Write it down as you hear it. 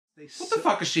What the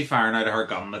fuck is she firing out of her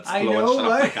gun that's I blowing know, shit up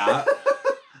like that?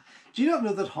 Do you not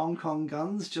know that Hong Kong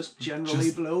guns just generally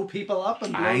blow people up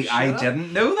and blow I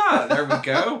didn't know that. There we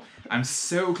go. I'm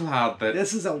so glad that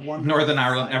this is a wonderful Northern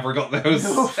Ireland never got those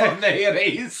in the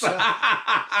 80s.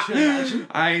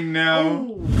 I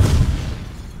know. Oh.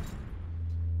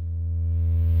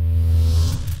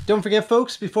 Don't forget,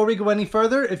 folks, before we go any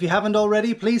further, if you haven't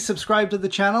already, please subscribe to the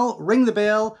channel, ring the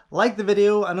bell, like the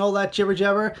video, and all that jibber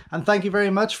jabber. And thank you very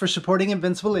much for supporting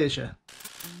Invincible Asia.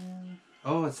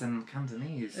 Oh, it's in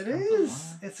Cantonese. It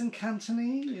is. It's in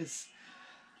Cantonese.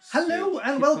 Hello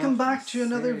and welcome back to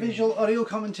another visual audio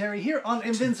commentary here on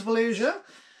Invincible Asia.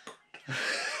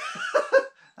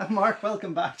 And Mark,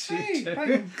 welcome back to you too.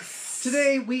 Thanks.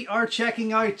 Today we are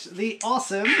checking out the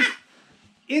awesome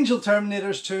Angel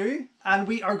Terminators 2, and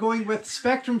we are going with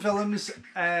Spectrum Films'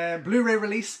 Blu-ray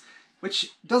release,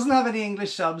 which doesn't have any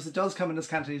English subs. It does come in its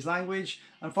Cantonese language.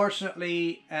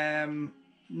 Unfortunately,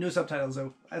 no subtitles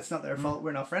though. It's not their fault.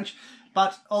 We're not French.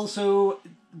 But also,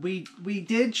 we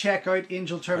did check out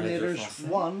Angel Terminators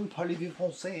 1, Parlez-vous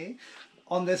français,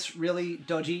 on this really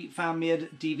dodgy fan-made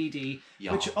DVD,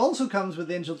 which also comes with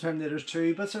Angel Terminators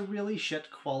 2, but it's a really shit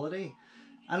quality.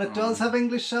 And it does have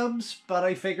English subs, but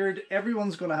I figured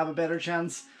everyone's going to have a better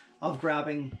chance of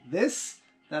grabbing this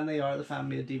than they are the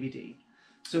fan-made DVD.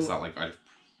 So, is that like out of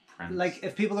print? Like,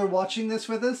 if people are watching this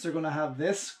with us, they're going to have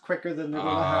this quicker than they're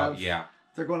going to have... Yeah.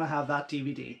 They're going to have that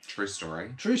DVD. True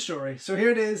story. True story. So here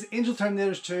it is, Angel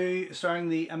Terminators 2, starring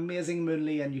the amazing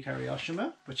Lieh and Yukari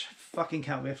Oshima, which I fucking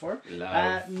can't wait for.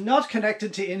 Not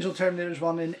connected to Angel Terminators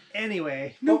 1 in any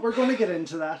way, but we're going to get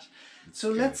into that.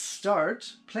 So let's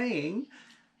start playing...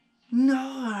 No.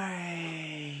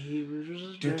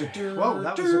 Whoa,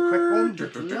 that was a quick one.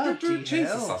 Bloody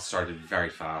Jesus, hell. that started very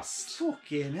fast.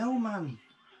 Fucking hell, man.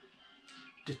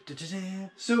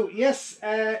 So, yes,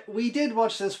 we did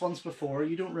watch this once before.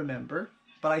 You don't remember.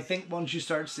 But I think once you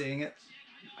start seeing it,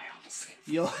 I honestly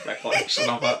you'll... recollection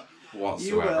of it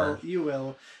whatsoever. You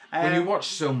will. When you watch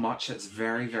so much, it's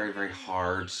very, very, very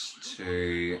hard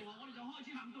to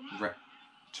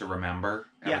remember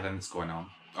everything that's going on.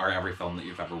 Or every film that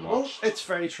you've ever watched. Well, it's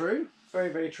very true. Very,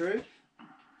 very true.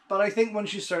 But I think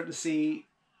once you start to see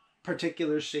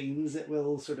particular scenes, it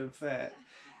will sort of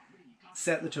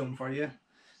set the tone for you.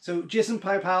 So, Jason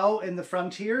Pai Paio in the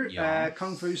front here,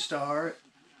 Kung Fu star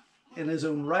in his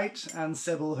own right, and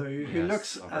Sibelle Hu, who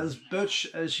looks as butch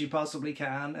as she possibly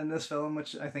can in this film,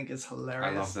 which I think is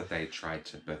hilarious. I love that they tried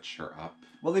to butch her up.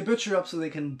 Well, they butch her up so they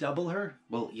can double her.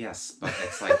 Well, yes, but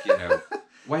it's like, you know...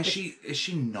 Why is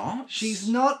she not? She's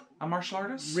not a martial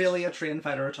artist? Really a trained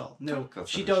fighter at all. No,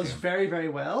 she does very, very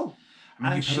well. I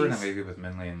mean, you put her in a movie with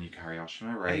Lieh and Yukari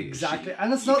Oshima, right? Exactly,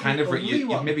 and it's not the only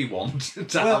one. You maybe want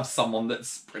to have someone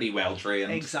that's pretty well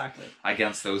trained. Exactly.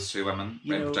 Against those two women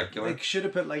in particular. They should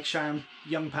have put like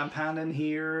Young Pan Pan in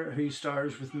here, who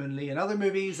stars with Lieh in other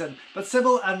movies, but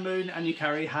Sibelle and Moon and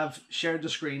Yukari have shared the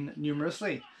screen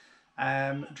numerously.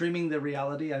 Dreaming the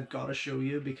Reality, I've got to show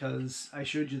you, because I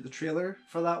showed you the trailer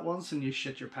for that once and you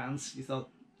shit your pants. You thought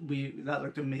that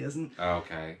looked amazing.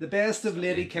 Okay. The Best of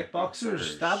Lady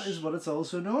Kickboxers. That is what it's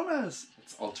also known as.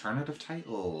 It's alternative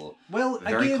title. Well, a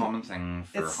very common thing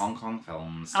for Hong Kong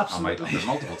films to come out under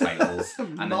multiple titles,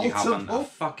 and then you haven't a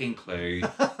fucking clue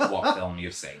what film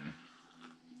you've seen.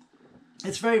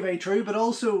 It's very, very true, but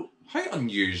also... How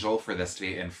unusual for this to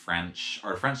be in French,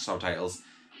 or French subtitles,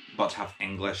 but have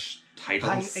English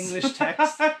titles. English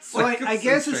text. So I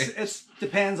guess it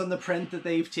depends on the print that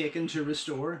they've taken to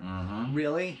restore,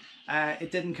 really.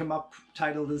 It didn't come up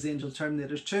titled as Angel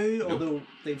Terminators 2, although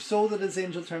they've sold it as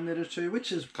Angel Terminators 2,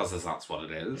 which is... Because that's what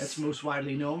it is. It's most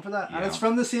widely known for that. Yeah. And it's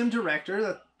from the same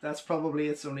director. That's probably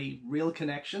its only real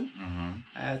connection.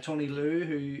 Tony Lieh,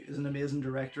 who is an amazing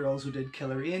director, also did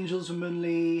Killer Angels with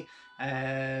Lieh.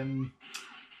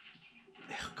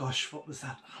 Gosh, what was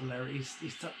that? Hilarious.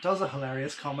 He does a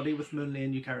hilarious comedy with Lieh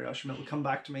and Yukari Oshima. It'll come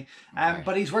back to me.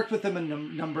 But he's worked with them a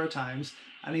number of times,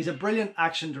 and he's a brilliant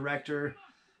action director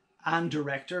and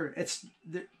director.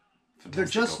 They're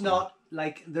just not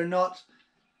like, they're not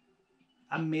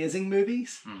amazing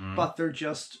movies, but they're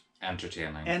just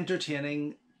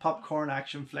entertaining popcorn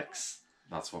action flicks.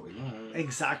 That's what we love.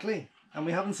 Exactly. And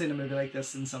we haven't seen a movie like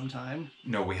this in some time.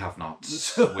 No, we have not.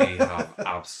 We have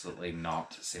absolutely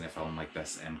not seen a film like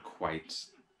this in quite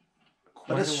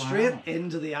but it's straight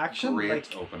into the action.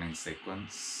 Great opening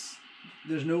sequence.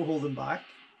 There's no holding back.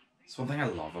 So one thing I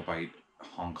love about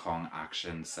Hong Kong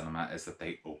action cinema is that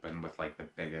they open with like the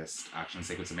biggest action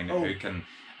sequence.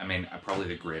 I mean, probably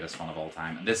the greatest one of all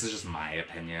time, and this is just my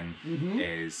opinion,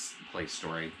 is Police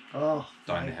Story. Oh,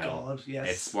 Down the Hill. God, yes.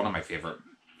 It's one of my favourite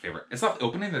favourite. Is that the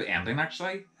opening or the ending,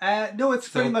 actually? No, it's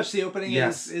So, pretty much the opening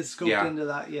yes, is scoped yeah. into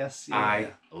that, yes. Yeah, I yeah.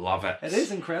 love it. It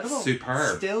is incredible.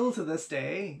 Superb. Still to this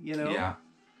day, you know. Yeah.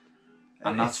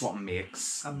 And that's It's what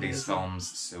makes amazing. these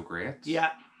films so great.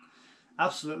 Yeah,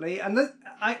 absolutely. And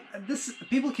this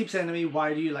people keep saying to me,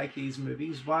 "Why do you like these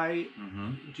movies? Why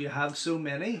do you have so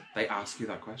many?" They ask you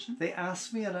that question? They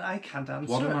ask me, and I can't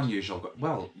answer What an it. unusual...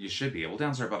 Well, you should be able to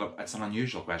answer it, but it's an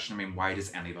unusual question. I mean, why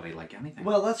does anybody like anything?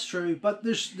 Well, that's true, but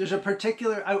there's a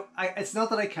particular. It's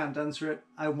not that I can't answer it.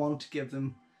 I want to give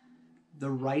them the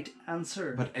right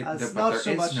answer. But It's but not there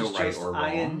so is much no as right just or I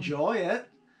wrong. enjoy it.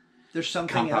 There's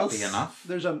something Can't that else. be enough?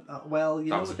 There's a well, you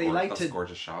That know was what a they like that's to. a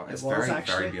gorgeous shot. It's It was very,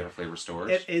 actually. very beautifully restored.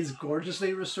 It is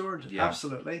gorgeously restored. Yeah.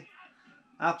 Absolutely.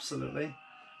 Absolutely.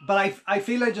 But I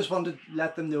feel I just want to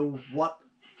let them know what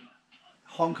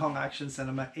Hong Kong action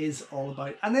cinema is all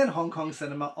about. And then Hong Kong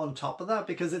cinema on top of that,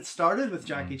 because it started with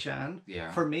Jackie Chan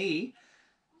for me,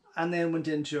 and then went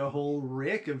into a whole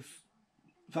rake of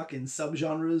fucking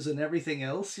subgenres and everything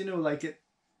else. You know, like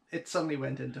it suddenly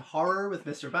went into horror with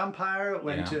Mr. Vampire, it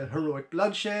went to heroic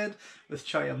bloodshed with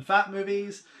Chow Yun-fat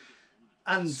movies,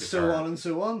 and so on and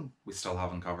so on. We still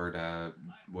haven't covered a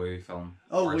Wu film.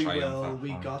 Oh, or a we Chow will. Yun-fat We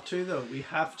film. got to, though. We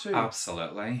have to.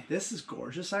 Absolutely. This is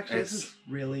gorgeous, actually. This is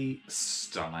really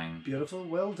Stunning. beautiful.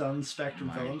 Well done, Spectrum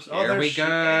Films. Here there we she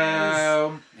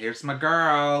go. is. Here's my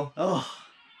girl. Oh,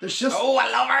 there's just... Oh,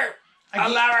 I love her. I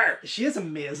love her. She is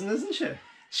amazing, isn't she?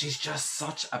 She's just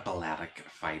such a balletic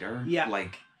fighter. Yeah.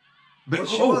 Like... But,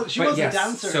 Well, she was yes, a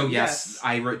dancer. So yes,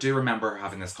 I do remember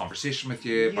having this conversation with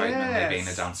you about Min Lee being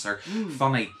a dancer.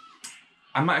 Funny.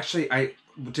 I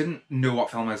didn't know what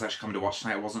film I was actually coming to watch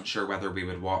tonight. I wasn't sure whether we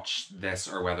would watch this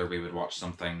or whether we would watch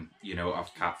something, you know,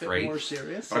 of Cat 3. More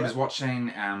serious. But I was watching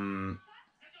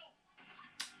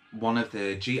one of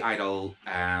the G-Idol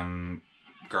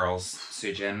girls,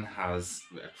 Sujin, has,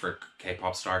 for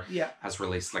K-pop star, has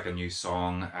released like a new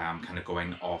song kind of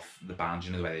going off the band.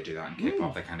 You know the way they do that in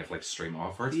K-pop? They kind of like stream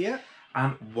offwards. Yeah.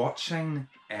 And watching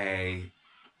a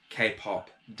K-pop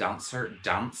dancer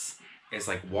dance is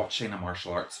like watching a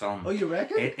martial arts film. Oh, you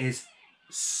reckon? It is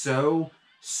so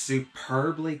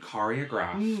superbly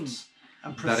choreographed.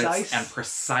 And precise. And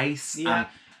precise and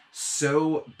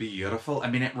so beautiful. I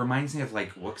mean, it reminds me of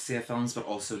like wuxia films, but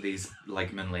also these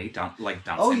like Min Lee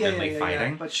dancing, Min Lee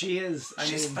fighting. But she is.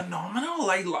 She's phenomenal.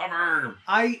 I love her.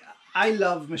 I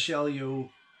love Michelle Yeoh.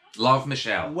 Love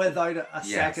Michelle. Without a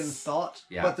second thought.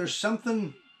 Yeah. But there's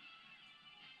something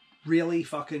really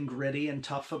fucking gritty and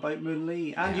tough about Min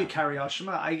Lee and Yukari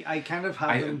Oshima. I kind of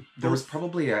have them. There was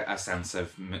probably a sense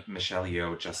of Michelle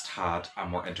Yeoh just had a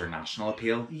more international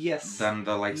appeal. Yes. Than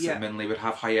the likes of Min Lee would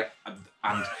have.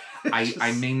 And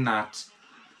I mean that.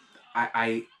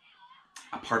 A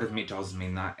part of me does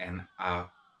mean that in a.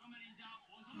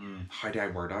 How do I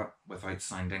word it without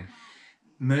sounding?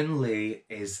 Min Lee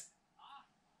is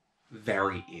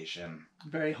very Asian.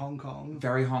 Very Hong Kong.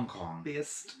 Very Hong Kong.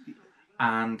 Based.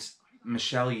 And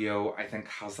Michelle Yeoh, I think,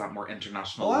 has that more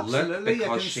international absolutely. look because I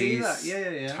can she's see that.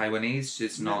 Yeah. Taiwanese.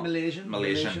 She's not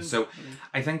Malaysian. So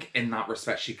I think in that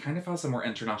respect, she kind of has a more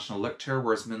international look to her,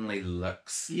 whereas Min Lee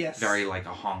looks very like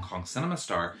a Hong Kong cinema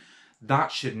star.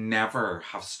 That should never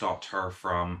have stopped her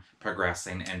from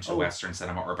progressing into Western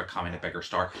cinema or becoming a bigger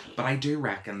star. But I do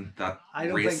reckon that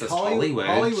racist Hollywood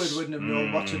wouldn't have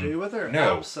known what to do with her.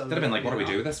 No. Absolutely. They'd have been like, what do we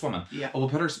do with this woman? Yeah. Oh, we'll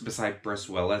put her beside Bruce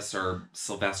Willis or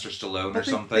Sylvester Stallone or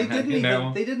they, something.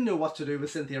 They didn't know what to do with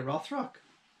Cynthia Rothrock.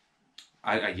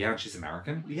 Yeah, she's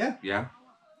American. Yeah. Yeah.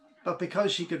 But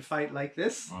because she could fight like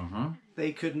this,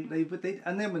 they couldn't.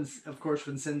 And then when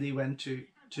Cindy went to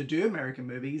do American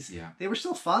movies, they were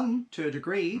still fun to a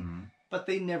degree, but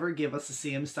they never gave us the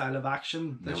same style of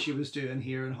action that she was doing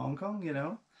here in Hong Kong, you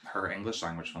know? Her English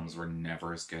language films were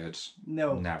never as good.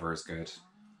 No. Never as good.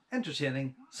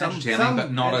 Entertaining. Some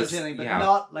but not entertaining, but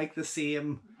not like the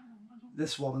same,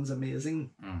 this woman's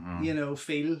amazing, you know,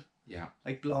 feel. Yeah.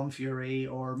 Like Blonde Fury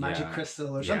or Magic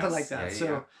Crystal or something like that.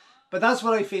 Yeah. But that's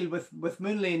what I feel with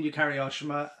Min Lee and Yukari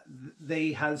Oshima.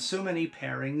 They had so many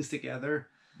pairings together.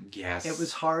 Yes. It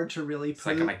was hard to really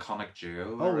pull... It's like an iconic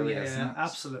duo. Oh, really, yeah, isn't it?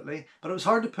 Absolutely. But it was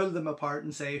hard to pull them apart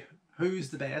and say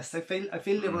who's the best. I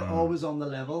feel they were always on the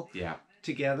level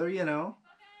together, you know.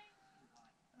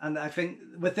 And I think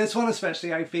with this one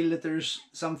especially, I feel that there's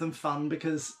something fun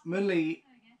because Min Lee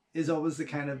is always the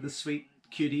kind of the sweet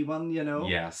cutie one, you know.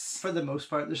 Yes. For the most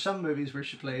part, there's some movies where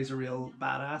she plays a real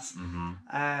badass.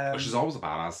 But she's always a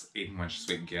badass, even when she's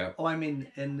sweet and cute. Oh, I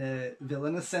mean in the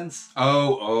villainous sense.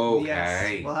 Oh, okay.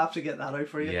 Yes, we'll have to get that out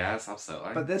for you. Yes,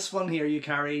 absolutely. But this one here,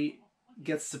 Yukari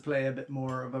gets to play a bit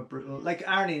more of a brutal, like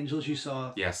Iron Angels. You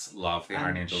saw. Yes, love the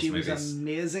Iron Angels movies. She was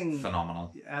amazing,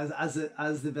 phenomenal as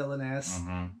the villainess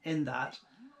in that.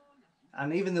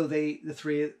 And even though the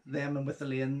three of them and with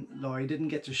Lieh and Laurie didn't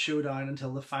get to show down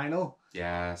until the final,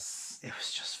 yes, it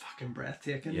was just fucking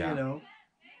breathtaking. You know,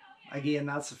 again,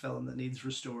 that's a film that needs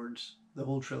restored. The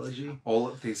whole trilogy. All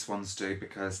of these ones do,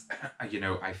 because you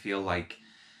know, I feel like,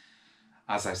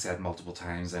 as I've said multiple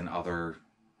times in other,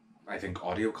 I think,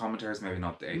 audio commentaries, maybe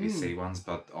not the ABC ones,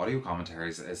 but audio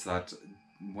commentaries, is that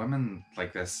women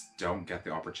like this don't get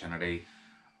the opportunity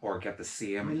or get the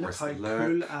same. I mean, look how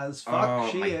cool as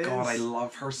fuck she is. Oh my god, I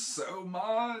love her so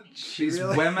much. These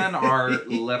women are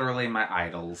literally my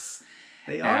idols.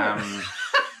 They are.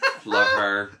 Love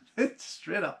her.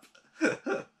 Straight up.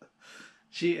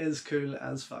 She is cool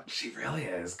as fuck. She really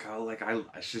is cool. Like,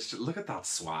 just look at that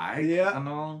swag and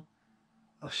all.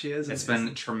 Oh, she is amazing. It's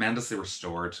been tremendously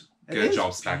restored. Good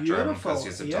job, Spectrum, because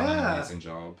you've done an amazing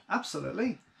job.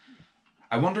 Absolutely.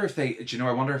 I wonder if I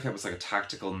wonder if it was like a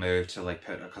tactical move to like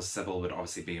put, because Sibelle would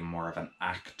obviously be more of an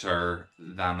actor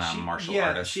than a martial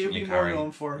artist. She would be more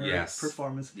known for her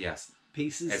performance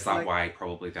pieces. Is that why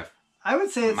probably they've I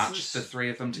would say matched the three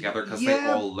of them together, because they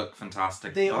all look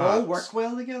fantastic. They all work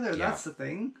well together. That's the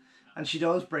thing, and she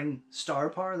does bring star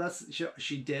power.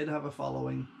 She did have a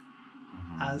following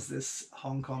as this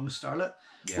Hong Kong starlet.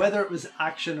 Yeah. Whether it was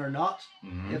action or not,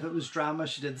 if it was drama,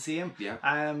 she did the same.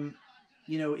 Yeah.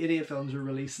 You know, Idiot Films are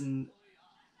releasing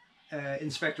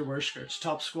Inspector Worskirt's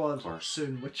Top Squad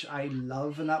soon, which I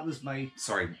love, and that was my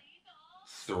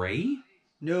 3?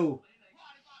 No.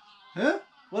 Huh?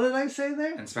 What did I say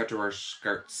there? Inspector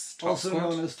Worskirt's Top Squad? Also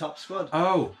known as Top Squad.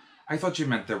 Oh, I thought you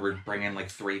meant they were bringing like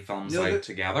 3 films out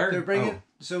together. They're bringing,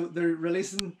 so they're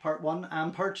releasing part 1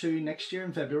 and part 2 next year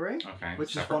in February. Okay.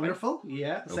 Which is wonderful.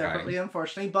 Yeah, separately,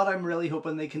 unfortunately. But I'm really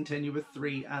hoping they continue with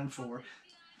 3 and 4.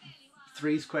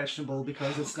 3's questionable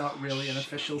because it's not really an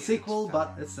official sequel,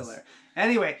 but it's still there.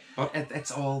 Anyway. But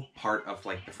it's all part of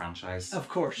like the franchise. Of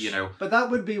course. You know. But that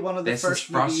would be one of the first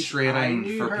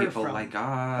frustrating for people like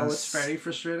us. Oh, it's very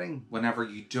frustrating. Whenever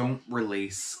you don't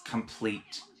release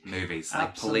complete movies,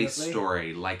 like Police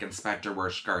Story, like Inspector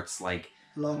Worskirt's, like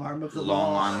Long Arm of the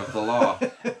Law,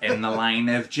 In the Line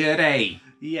of Duty.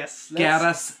 Yes. Get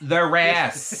us the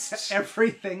rest.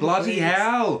 Everything. Bloody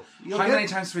hell. How many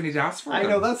times do we need to ask for I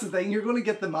them? know, that's the thing. You're going to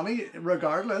get the money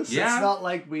regardless. Yeah. It's not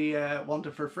like we want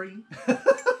it for free.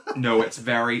 No, it's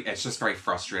just very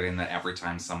frustrating that every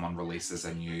time someone releases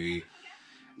a new,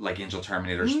 like Angel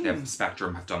Terminators,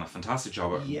 Spectrum have done a fantastic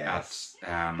job at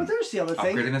but there's the other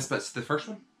thing. Upgrading this, but it's the first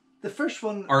one. The first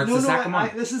one. Or it's the second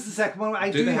one. This is the second one. I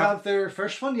do have their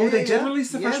first one. Yeah, they did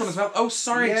release the first one as well. Oh,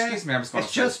 sorry, excuse me. I was going to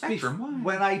say Spectrum.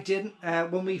 When I didn't,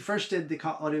 when we first did the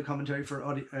audio commentary for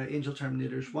Angel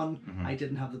Terminators 1, I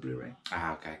didn't have the Blu-ray.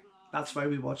 Ah, okay. That's why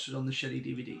we watched it on the shitty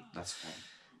DVD. That's fine.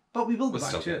 But we will go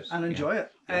back to it and enjoy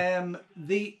it. Yeah.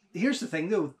 Here's the thing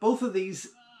though. Both of these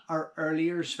are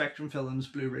earlier Spectrum Films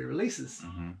Blu-ray releases.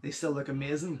 They still look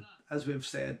amazing. As we've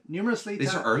said numerously.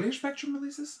 These are earlier Spectrum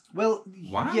releases? Well,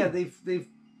 yeah, they've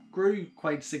grew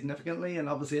quite significantly, and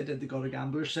obviously I did the God of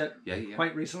Gamblers set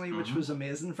quite recently, which was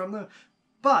amazing from them.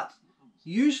 But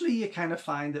usually you kind of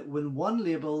find that when one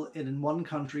label in one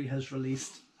country has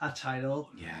released a title,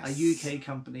 a UK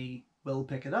company will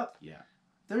pick it up. Yeah.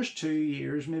 There's 2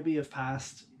 years maybe have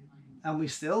passed, and we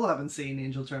still haven't seen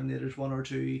Angel Terminators 1 or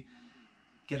 2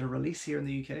 get a release here in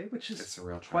the UK, which is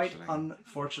quite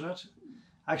unfortunate.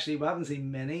 Actually, we haven't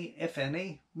seen many, if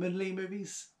any, Moonlee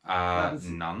movies.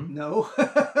 None. No.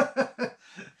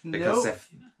 Because if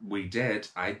we did,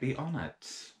 I'd be on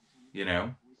it. You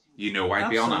know? I'd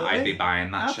be on it. I'd be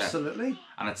buying that shit. Absolutely.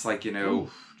 And it's like, you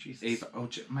know... Jesus. Eva,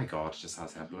 my God, just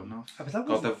has head blown off.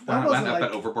 That went a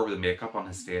bit overboard with the makeup on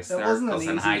his face there. Because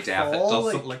in high def, it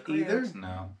doesn't look either.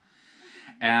 No.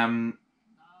 And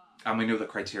we know that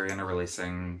Criterion are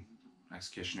releasing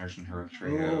Executioners and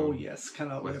Hereditary. Oh, yes.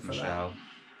 Cannot wait for Michelle. that.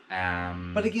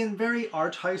 But again, very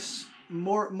art house,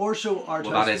 more so art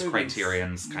house. Well, that is movies.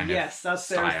 Criterion's kind of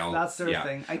style. That's their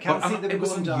thing. I can't see them going down. It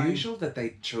was unusual that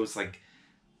they chose like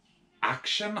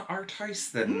action art house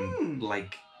than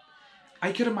like.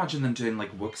 I could imagine them doing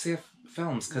like wuxia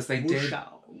films because they did.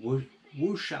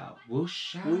 Wuxia.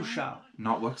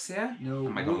 Not wuxia? No.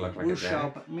 Am I going to look like a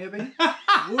dick? Maybe.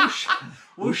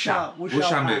 Wuxia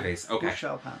movies. Okay.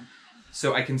 Wuxia Pan.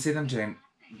 So I can see them doing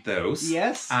those.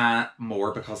 Yes.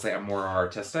 More because they are more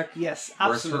artistic. Yes,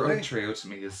 absolutely. Whereas for Trio to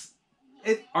me is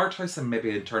art house and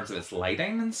maybe in terms of its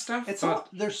lighting and stuff.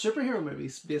 They're superhero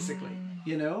movies basically,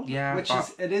 you know. Yeah.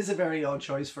 It is a very odd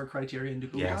choice for Criterion to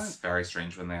go down. Yes, very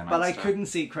strange when they announced But I couldn't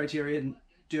see Criterion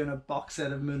doing a box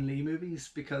set of Moon Lieh movies,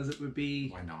 because it would be...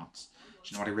 Why not? Do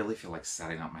you know what? I really feel like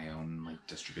setting up my own like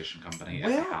distribution company if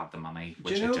I had the money,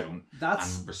 which I don't,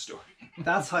 and restoring.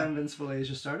 That's how Invincible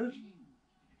Asia started.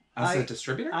 As a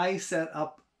distributor? I set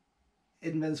up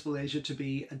Invincible Asia to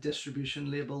be a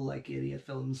distribution label like 88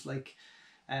 Films, like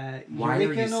why are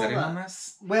you sitting on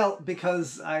this? Well,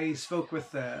 because I spoke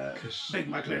with Big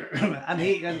McClure,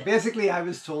 and basically I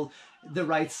was told the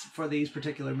rights for these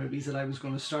particular movies that I was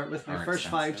going to start with. My first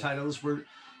 5 titles were,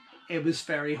 it was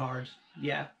very hard,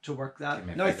 to work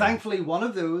that. Now, thankfully, one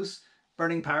of those,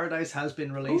 Burning Paradise, has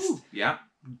been released. Ooh,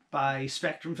 by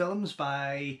Spectrum Films,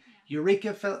 by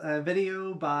Eureka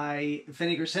Video, by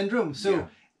Vinegar Syndrome. So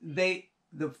the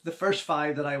first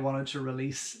 5 that I wanted to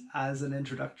release as an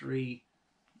introductory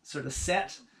sort of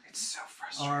set, it's so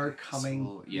frustrating, are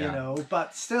coming, you know,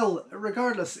 but still,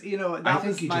 regardless, you know, that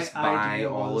was my idea,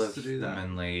 all was of to do that. The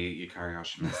Lieh, Yukari,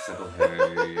 Oshima, Sibelle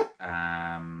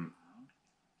Hu,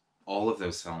 all of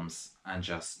those films, and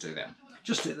just do them.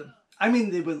 Just do them. I mean,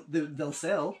 they'll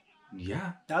sell.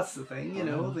 Yeah, that's the thing. You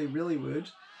know, they really would.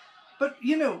 But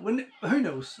you know, who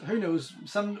knows? Who knows?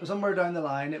 Somewhere down the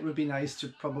line, it would be nice to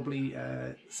probably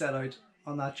set out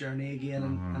on that journey again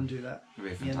and do that. It would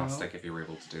be fantastic if you were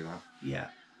able to do that. Yeah,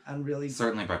 and really,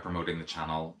 certainly by promoting the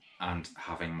channel and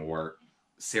having more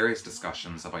serious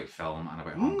discussions about film and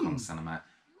about Hong Kong cinema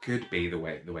could be the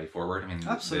way forward. I mean,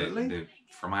 absolutely.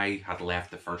 From I had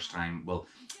left the first time, well,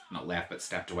 not left, but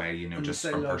stepped away. You know, just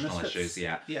from personal issues.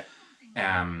 Yeah.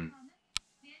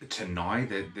 To now,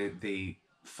 the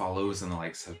follows and the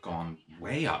likes have gone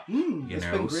way up. You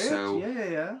know, been great.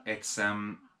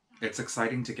 So it's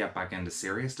exciting to get back into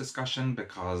serious discussion,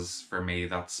 because for me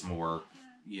that's more,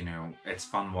 you know, it's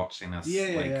fun watching us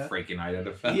freaking out at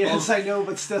a film. Yes, I know,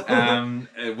 but still.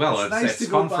 Well, it's nice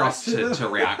fun for us to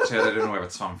react to it. I don't know if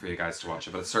it's fun for you guys to watch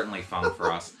it, but it's certainly fun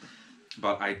for us.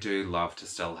 But I do love to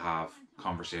still have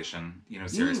conversation, you know,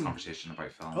 serious conversation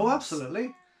about film. Oh,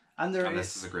 absolutely. And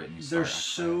this is a great new start. There's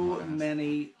so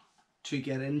many to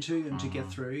get into and to get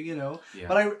through, you know.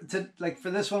 But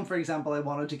for this one, for example, I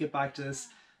wanted to get back to this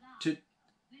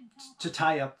to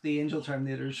tie up the Angel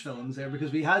Terminators films there,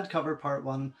 because we had covered part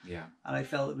 1, and I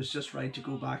felt it was just right to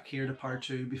go back here to part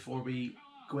 2 before we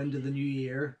go into the new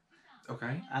year.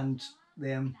 Okay. And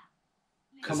then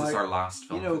come this out. Is our last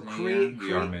film. You know, create.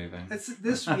 We are moving. It's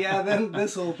this. Then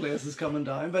this whole place is coming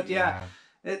down. But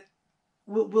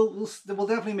we'll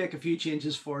definitely make a few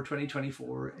changes for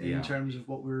 2024 in terms of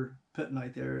what we're putting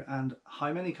out there and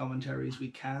how many commentaries we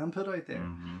can put out there,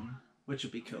 which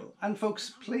would be cool. And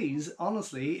folks, please,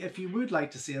 honestly, if you would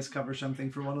like to see us cover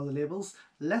something for one of the labels,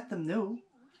 let them know.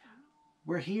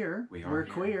 We're here. We're here.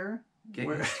 Queer. Get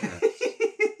used to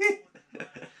it.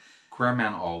 Queer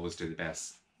men always do the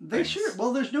best. They sure.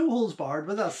 Well, there's no holds barred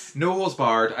with us. No holds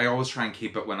barred. I always try and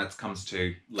keep it when it comes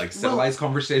to like civilized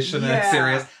conversation and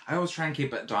serious. I always try and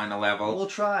keep it down a level. We'll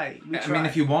try. I mean,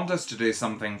 if you want us to do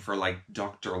something for like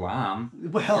Dr.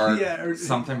 Lamb, or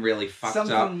something really fucked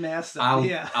something up, messed up,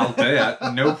 I'll do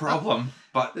it. No problem.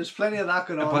 But there's plenty of that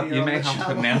going on. But you may have to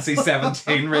put an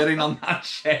NC-17 rating on that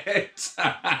shit.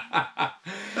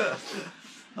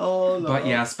 Oh no. But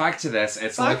yes, back to this.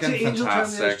 It's back looking to Angel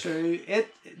fantastic. Terminators 2.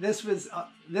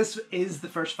 This is the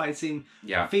first fight scene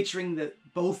featuring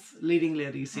both leading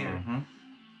ladies here.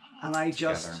 And I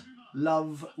just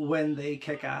love when they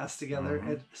kick ass together.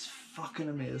 It's fucking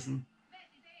amazing.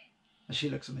 And she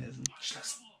looks amazing. She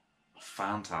looks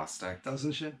fantastic.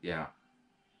 Doesn't she? Yeah.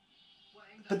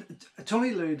 But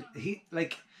Tony Lude,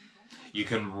 you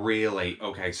can really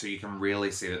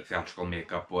see that theatrical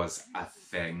makeup was a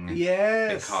thing.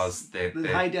 Yes. Because the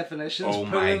high definition. Oh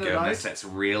my goodness, it's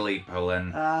really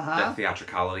pulling the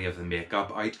theatricality of the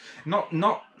makeup out.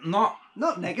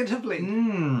 Not negatively.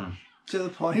 To the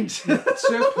point. To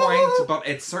a point, but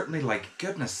it's certainly like,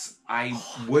 goodness, I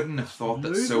wouldn't have thought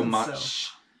that so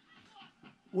much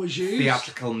was used.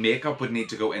 Theatrical makeup would need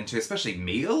to go into, especially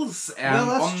males. Well,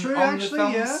 that's true, actually,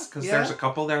 the films, because there's a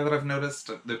couple there that I've noticed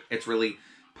that it's really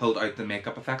pulled out the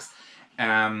makeup effects.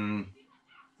 But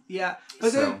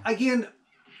then again,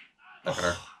 look at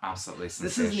her, absolutely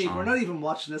sensational. This isn't. We're not even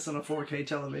watching this on a 4K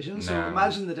television, so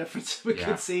imagine the difference we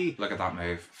could see. Look at that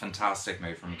move! Fantastic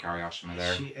move from Yukari Oshima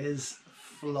there. She is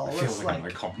flawless. I feel like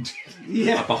I'm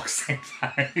commentating a boxing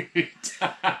fight.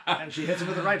 And she hits him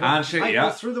with the right hook. And she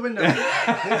goes through the window.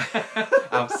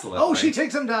 Absolutely. Oh, she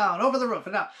takes him down over the roof.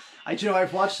 And now,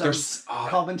 I've watched some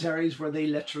commentaries where they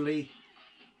literally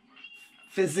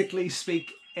physically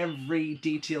speak every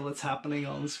detail that's happening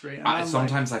on the screen.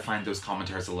 Sometimes I find those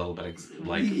commentaries a little bit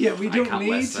we don't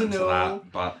need to know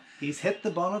that, but He's hit the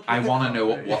bonnet. I want to know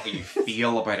what you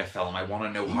feel about a film. I want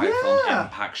to know how a film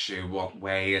impacts you, what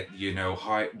way, you know,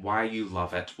 why you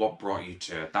love it, what brought you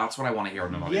to it. That's what I want to hear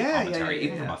in an audio commentary,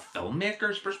 even from a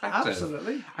filmmaker's perspective.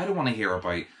 Absolutely. I don't want to hear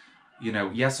about, you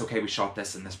know, yes, okay, we shot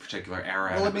this in this particular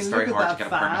era, and it was very hard to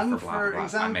get a permit for blah, blah, blah.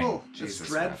 Example. I mean, Jesus, it's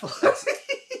dreadful. That's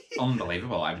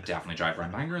unbelievable. I would definitely drive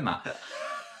around anger in that.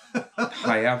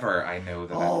 However, I know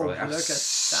that look at that.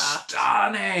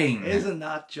 Stunning. Isn't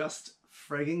that just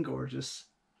friggin' gorgeous?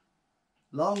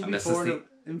 Long before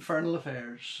Infernal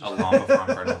Affairs. Long before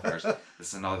Infernal Affairs. This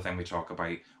is another thing we talk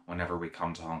about whenever we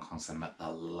come to Hong Kong cinema. The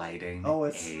lighting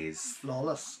is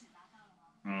flawless.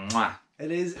 Mwah.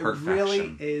 It is. Perfection. It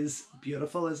really is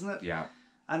beautiful, isn't it? Yeah.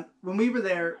 And when we were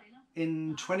there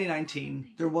in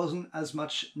 2019, there wasn't as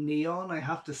much neon, I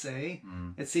have to say.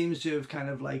 It seems to have kind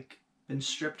of like been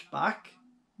stripped back,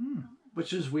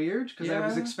 which is weird because I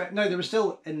was expecting. No, there was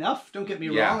still enough. Don't get me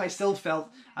wrong. I still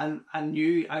felt and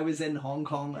knew I was in Hong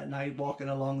Kong at night, walking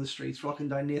along the streets, walking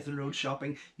down Nathan Road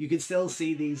shopping. You could still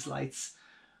see these lights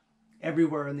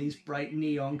everywhere in these bright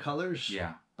neon colors.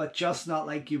 Yeah. But just not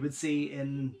like you would see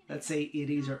in, let's say,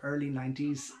 80s or early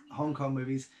 90s Hong Kong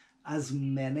movies. As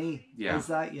many as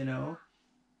that, you know.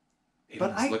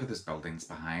 Even just look at those buildings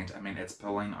behind. I mean, it's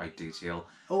pulling out detail.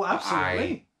 Oh,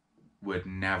 absolutely. Would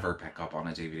never pick up on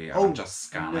a DVD. I'm just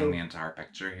scanning the entire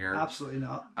picture here. Absolutely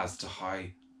not. As to how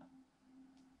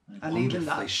and even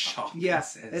that shot.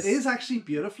 Yes, it is actually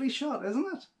beautifully shot, isn't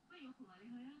it?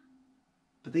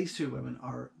 But these two women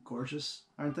are gorgeous,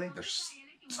 aren't they? They're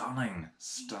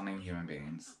stunning human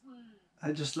beings.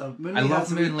 I just love Moonlee. I love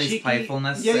Moonlee's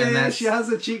playfulness. Yeah, she has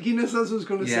a cheekiness. As I was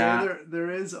going to say, there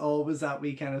is always that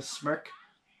wee kind of smirk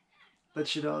that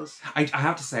she does. I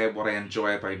have to say, what I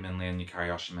enjoy about Moonlee and Yukari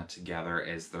Oshima together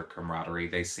is their camaraderie.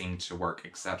 They seem to work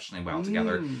exceptionally well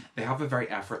together. They have a very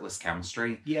effortless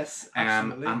chemistry. Yes,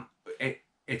 absolutely. And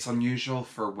it's unusual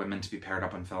for women to be paired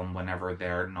up in film whenever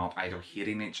they're not either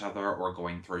hating each other or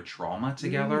going through trauma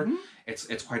together.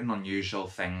 It's quite an unusual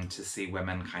thing to see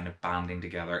women kind of banding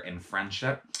together in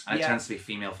friendship. And it tends to be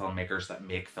female filmmakers that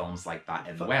make films like that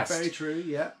in the West. Very true,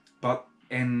 yeah. But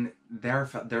in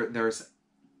there's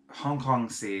Hong Kong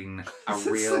seeing a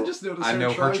real... I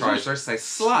know her trousers say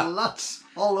slut. Slut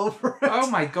all over it. Oh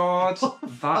my god,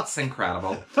 that's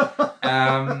incredible.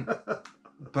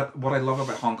 But what I love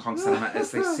about Hong Kong cinema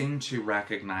is they seem to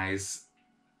recognise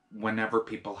whenever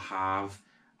people have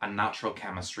a natural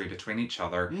chemistry between each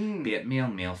other, be it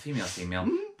male-male, female-female,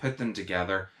 put them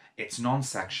together. It's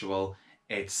non-sexual.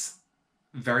 It's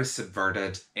very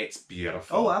subverted. It's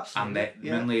beautiful. Oh, absolutely.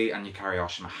 And Moonlee and Yukari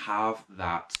Oshima have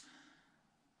that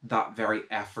very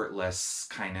effortless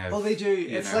kind of... Oh, they do.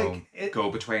 It's like...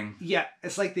 go-between. Yeah,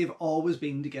 it's like they've always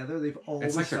been together. They've always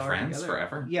It's like they're friends together.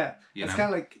 Forever. Yeah. It's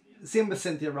kind of like... Same with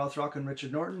Cynthia Rothrock and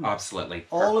Richard Norton. Absolutely.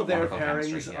 All of their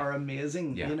pairings are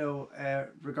amazing, you know,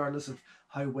 regardless of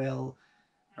how well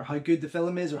or how good the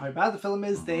film is or how bad the film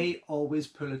is, they always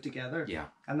pull it together. Yeah.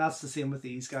 And that's the same with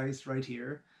these guys right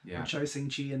here. Yeah. Choi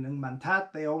Sing-chi and Ng Man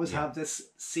Tat. They always have this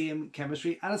same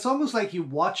chemistry. And it's almost like you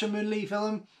watch a Moonlee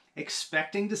film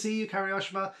expecting to see Yukari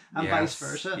Oshima and vice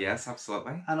versa. Yes,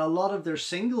 absolutely. And a lot of their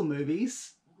single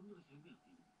movies,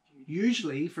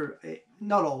 usually, for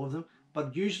not all of them,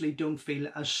 but usually don't feel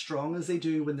as strong as they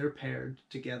do when they're paired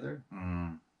together.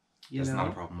 There's not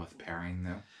a problem with pairing,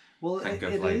 though. Well, it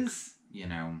is. You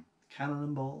know... Cannon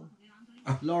and Ball.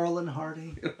 Laurel and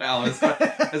Hardy. Well, I was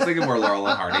thinking more Laurel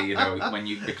and Hardy, you know, when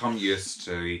you become used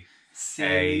to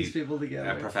these people together.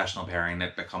 A professional pairing,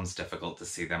 it becomes difficult to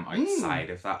see them outside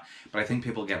of that. But I think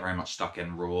people get very much stuck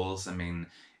in roles. I mean,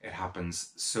 it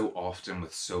happens so often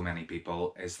with so many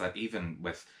people, is that even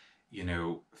with... you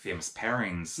know, famous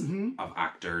pairings of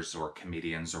actors or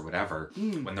comedians or whatever,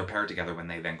 when they're paired together, when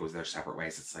they then go their separate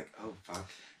ways, it's like, oh, fuck.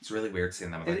 It's really weird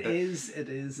seeing them like that. It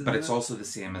is. But it's also the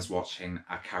same as watching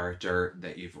a character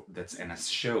that's in a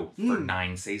show for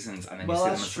 9 seasons, and then you see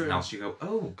them as something else, you go,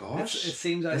 oh, gosh. It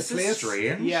seems out of place. This is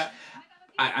strange. Yeah.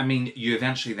 I mean, you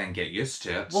eventually then get used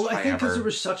to it. Well, I think because there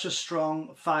was such a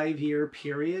strong 5-year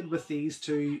period with these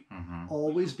two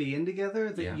always being together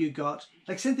that you got...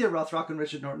 Like Cynthia Rothrock and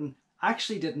Richard Norton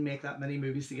actually didn't make that many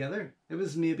movies together. It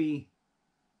was maybe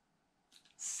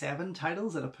 7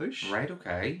 titles at a push. Right,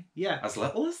 okay. Yeah. As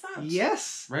little as that?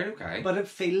 Yes. Right, okay. But it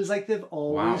feels like they've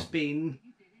always been...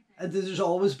 There's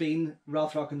always been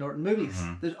Rothrock and Norton movies.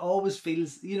 There always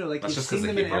feels, you know, like that's you've just seen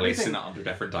them in everything. Releasing it under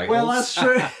different titles. Well, that's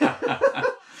true.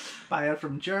 Buy it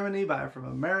from Germany, buy it from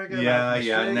America.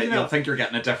 Yeah. And you'll think you're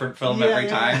getting a different film every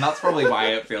time. That's probably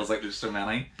why it feels like there's so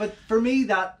many. But for me,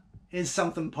 that is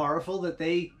something powerful, that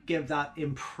they give that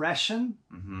impression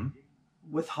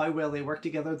with how well they work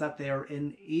together, that they are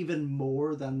in even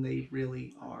more than they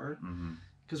really are.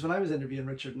 Because when I was interviewing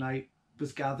Richard and I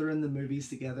was gathering the movies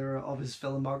together of his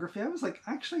filmography, I was like,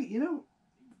 actually, you know,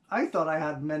 I thought I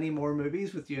had many more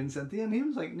movies with you and Cynthia, and he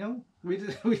was like, no, we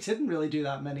didn't really do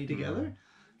that many together.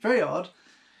 Very odd.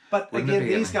 But again,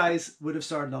 these guys would have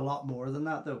started a lot more than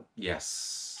that, though.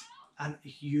 Yes. And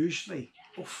usually,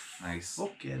 nice.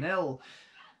 Fucking hell,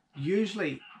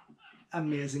 usually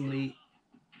amazingly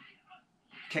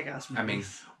kick-ass movies. I mean,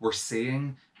 we're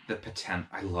seeing the potential.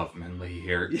 I love Min Lee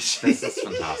here. This is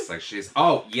fantastic. She's,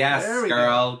 oh, yes,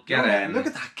 girl, get in. Look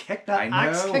at that kick. That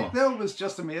axe kick, though, was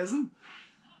just amazing.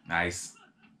 Nice.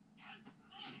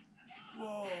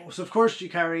 Whoa. So, of course,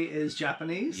 Yukari is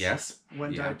Japanese. Yes.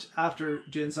 Went out after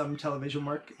doing some television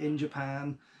work in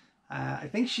Japan. I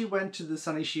think she went to the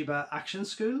Sanishiba Action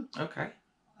School. Okay.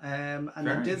 And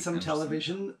then did some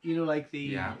television, you know, like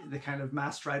the kind of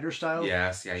Masked Rider style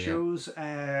shows.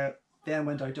 Then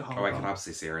went out to Hong Kong. I could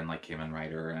absolutely see her in like Kamen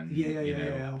Rider and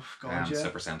Oh, God,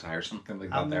 Super Sentai or something like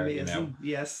that. There, you know.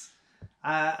 Yes.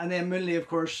 And then Min Lee, of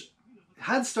course,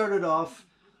 had started off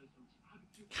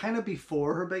kind of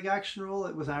before her big action role.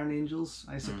 It was Iron Angels,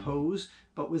 I suppose,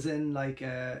 but was in like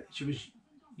she was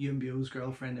Yuen Bio's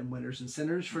girlfriend in Winners and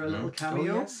Sinners for a little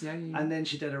cameo. Oh, yes. And then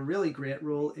she did a really great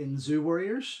role in Zoo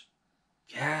Warriors.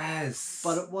 Yes.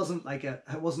 But it wasn't like it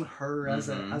wasn't her as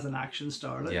an action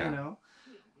starlet, you know.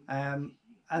 And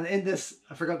in this,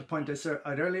 I forgot to point this out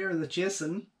earlier, that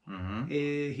Jason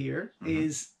here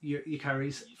is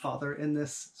Yukari's father in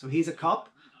this. So he's a cop,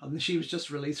 and she was just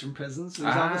released from prison. So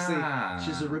he's obviously,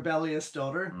 she's a rebellious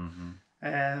daughter.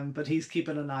 But he's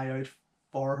keeping an eye out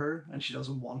for her, and she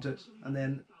doesn't want it. And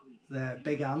then the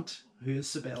big aunt, who is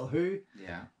Sibelle Hu,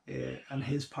 and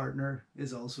his partner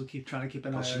is also trying to keep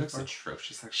an eye out for her. She looks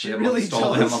atrocious, actually. She really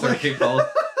does. Other people.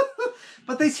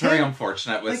 But it's very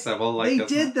unfortunate with Sibelle. Like, they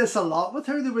did this a lot with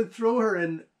her. They would throw her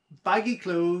in baggy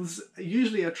clothes,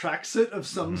 usually a tracksuit of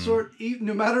some sort,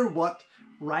 no matter what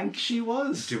rank she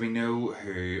was. Do we know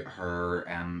who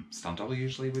her stunt double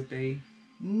usually would be?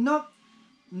 Not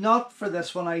for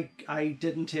this one. I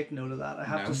didn't take note of that, I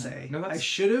have to say. No, I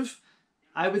should have.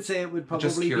 I would say it would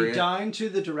probably be down to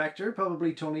the director,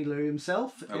 probably Tony Lieh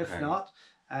himself, if not.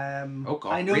 Oh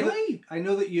God, I know really? I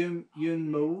know that Yuen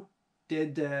Mo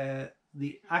did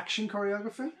the action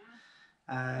choreography.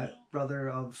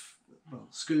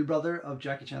 School brother of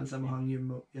Jackie Chan, Sammo Hung,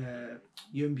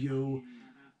 Yuen Bio,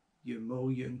 Yuen Mo,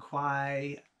 Yuen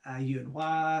Kwai, Yuen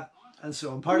Hua, and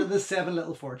so on. Part of the Seven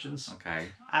Little Fortunes. Okay.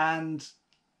 And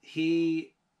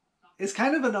he is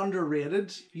kind of an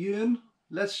underrated Yuen,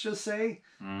 let's just say,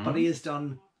 but he has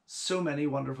done so many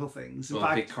wonderful things. In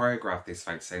fact, if he choreographed these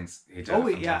fight scenes, he did a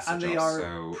fantastic and they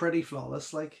are pretty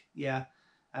flawless. Like,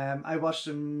 I watched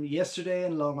him yesterday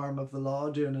in Long Arm of the Law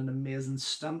doing an amazing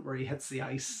stunt where he hits the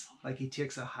ice, like he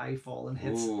takes a high fall and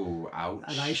hits an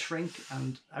ice rink.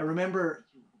 And I remember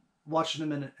watching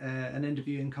him in an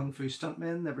interview in Kung Fu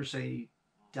Stuntmen, Never Say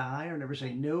Die or Never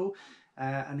Say No.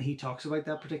 And he talks about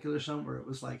that particular stunt where it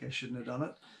was like, I shouldn't have done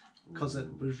it because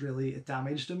it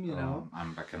damaged him, you know.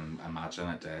 I can imagine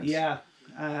it did. Yeah.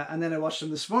 And then I watched him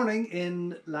this morning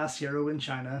in Last Hero in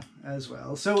China as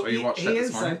well. So you watched it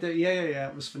this morning? Out there. Yeah.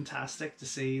 It was fantastic to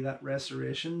see that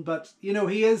restoration. But you know,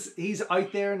 he's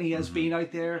out there and he has been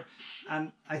out there,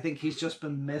 and I think he's just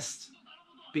been missed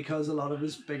because a lot of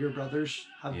his bigger brothers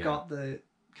have got the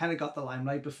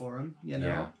limelight before him. You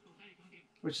know,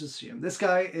 which is a shame. This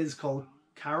guy is called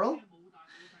Carol.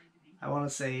 I want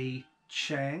to say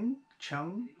Chung.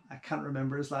 I can't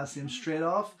remember his last name straight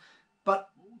off, but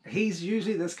he's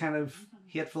usually this kind of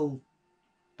hateful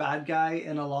bad guy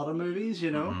in a lot of movies,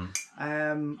 you know.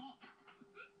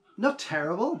 Not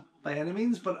terrible by any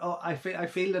means, but I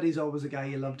feel that he's always a guy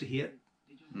you love to hate.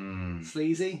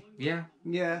 Sleazy. Yeah.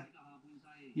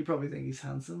 You probably think he's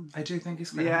handsome. I do think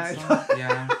he's quite handsome.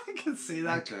 Yeah. I can see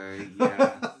that. I do,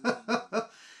 yeah.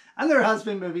 And there has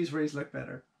been movies where he's looked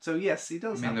better. So yes, he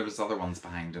does. I mean, there was other ones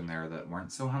behind him there that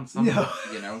weren't so handsome. No.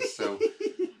 You know, so...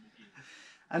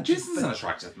 And Jason's an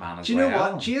attractive man as well. Do you know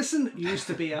what? Jason used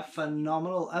to be a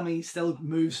phenomenal... I mean, he still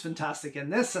moves fantastic in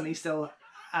this, and he still...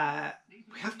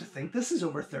 we have to think, this is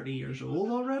over 30 years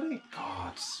old already.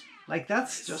 God. Like,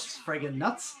 that's just friggin'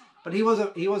 nuts. But he was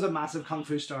a massive kung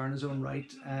fu star in his own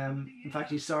right. In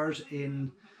fact, he stars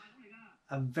in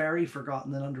a very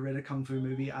forgotten and underrated kung fu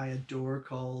movie I adore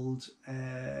called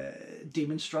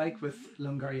Demon Strike with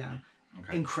Lung Gar-yan.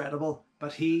 Okay. Incredible.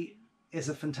 But he is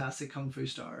a fantastic kung fu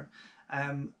star.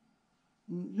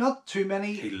 not too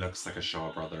many. He looks like a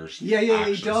Shaw Brothers. Yeah,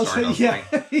 he does. Yeah,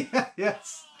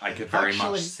 yes. I could very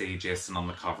much see Jason on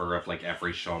the cover of like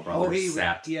every Shaw Brothers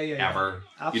set ever.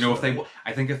 Absolutely. You know,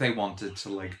 if they wanted to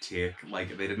like take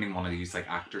like they didn't even want to use like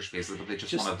actors' faces, but they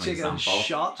just wanted an example.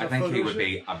 I think he would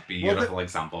be a beautiful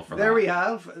example for that. There we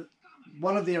have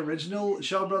one of the original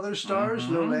Shaw Brothers stars,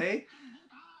 Lieh.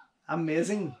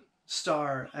 Amazing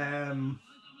star.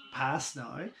 Passed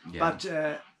now, but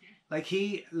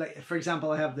for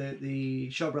example, I have the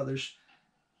Shaw Brothers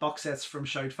box sets from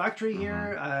Shout Factory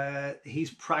here.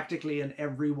 He's practically in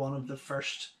every film of the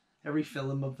first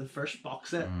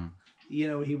box set. You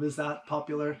know, he was that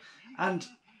popular and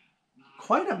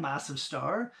quite a massive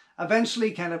star.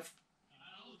 Eventually, kind of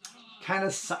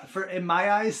for in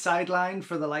my eyes, sidelined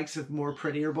for the likes of more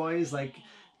prettier boys like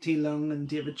T Lung and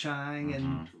David Chang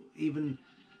and even.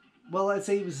 Well, I'd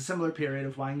say it was a similar period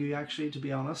of Wang Yu, actually, to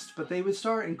be honest. But they would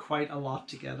star in quite a lot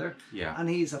together. Yeah. And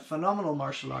he's a phenomenal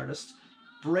martial artist,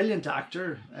 brilliant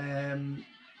actor.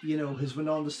 You know, who's went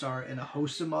on to star in a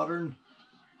host of modern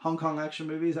Hong Kong action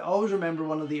movies. I always remember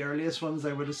one of the earliest ones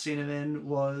I would have seen him in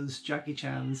was Jackie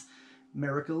Chan's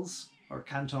Miracles or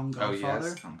Canton Godfather. Oh,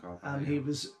 yes, Godfather, and he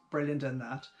was brilliant in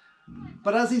that.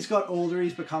 But as he's got older,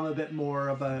 he's become a bit more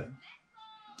of a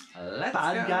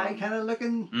bad guy kind of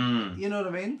looking. You know what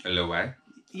I mean? Lieh.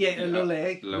 Yeah,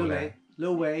 Lieh.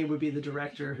 Lieh would be the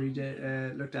director who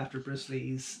looked after Bruce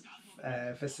Lee's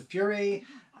Fist of Fury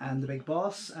and The Big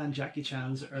Boss and Jackie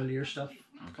Chan's earlier stuff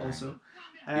also.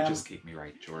 You just keep me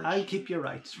right, George. I'll keep you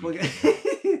right.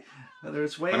 Whether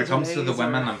it's when it comes to the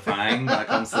women, I'm fine. When it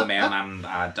comes to the men,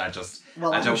 I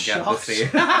don't get the same.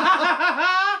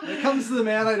 When it comes to the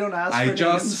men, I don't ask for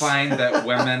just find that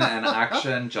women in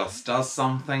action just does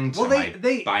something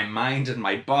to my mind and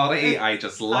my body. I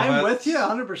just love it. I'm with you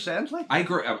 100%. Like I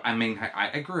grew up. I mean,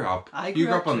 I grew up. You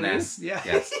grew up on this. Yeah.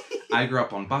 Yes. I grew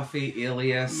up on Buffy,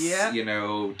 Alias. Yeah. You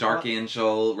know, Dark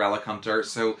Angel, Relic Hunter.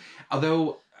 So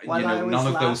although. While I was none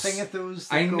of laughing at those,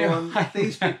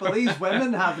 these people, these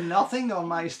women have nothing on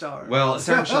my star. Well,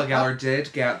 Sarah Michelle Gellar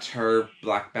did get her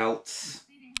black belt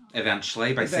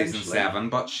eventually by season 7,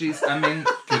 but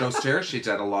kudos to her. She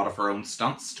did a lot of her own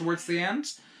stunts towards the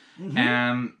end.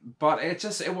 But it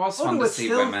was fun to see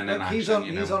women in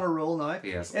action. He's on a roll now.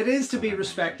 It is to be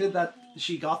respected that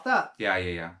she got that.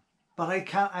 Yeah. But I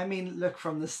can't. I mean, look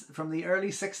from the early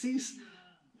 60s,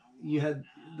 you had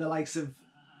the likes of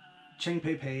Ching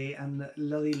Pei Pei and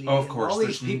Lily Lee. Oh, of course. All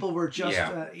these people were just,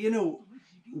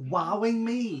 wowing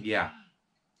me. Yeah.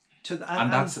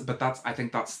 I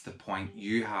think that's the point.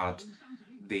 You had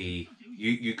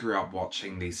you grew up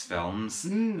watching these films,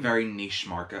 very niche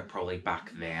market probably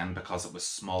back then because it was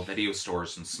small video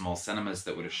stores and small cinemas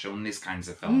that would have shown these kinds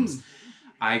of films.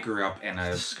 I grew up in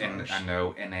a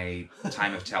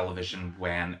time of television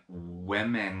when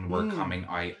women were coming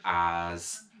out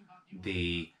as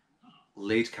the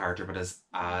lead character, but as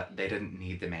they didn't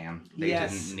need the men. They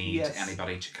didn't need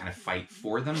anybody to kind of fight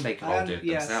for them. They could all do it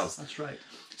themselves. That's right.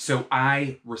 So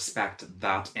I respect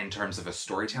that in terms of a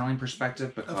storytelling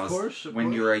perspective because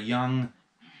when you're a young...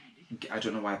 I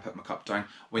don't know why I put my cup down.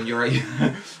 When you're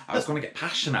I was going to get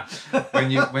passionate.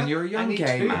 When you're a young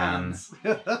gay man...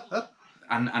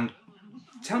 and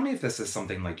tell me if this is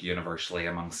something like universally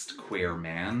amongst queer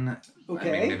men. Okay.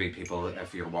 I mean, maybe people,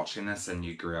 if you're watching this and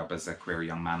you grew up as a queer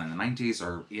young man in the 90s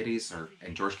or 80s or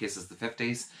in George's case is the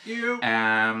 50s.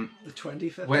 The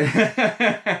 25th.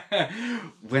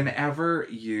 Whenever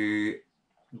you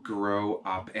grow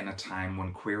up in a time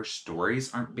when queer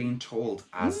stories aren't being told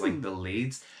as like the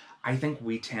leads, I think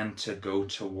we tend to go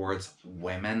towards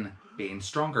women being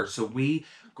stronger. So we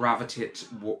gravitate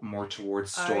more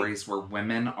towards stories where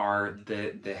women are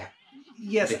the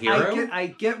hero.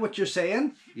 I get what you're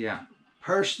saying. Yeah.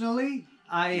 Personally,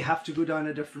 I have to go down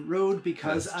a different road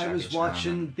because I was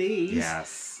watching these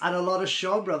and a lot of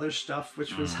Shaw Brothers stuff,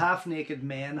 which was half-naked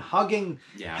men hugging,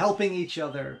 helping each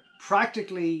other,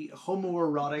 practically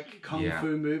homoerotic kung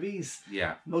fu movies.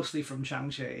 Yeah. Mostly from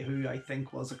Chang Che, who I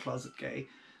think was a closet gay.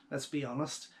 Let's be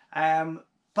honest.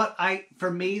 But for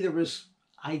me, there was,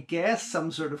 I guess,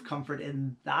 some sort of comfort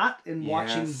in that, in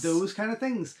watching those kind of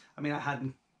things. I mean, I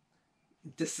hadn't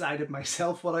decided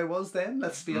myself what I was then,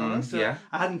 let's be honest. I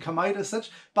hadn't come out as such,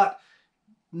 but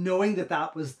knowing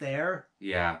that was there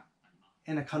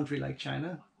in a country like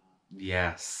China.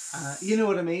 Yes. You know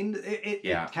what I mean?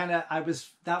 It kind of,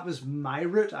 that was my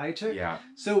route I took. Yeah.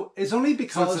 So it's only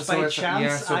because by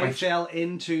chance I fell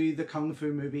into the Kung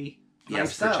Fu movie.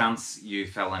 Yes, per chance you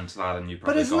fell into that and you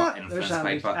probably got influenced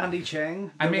by it. But Andy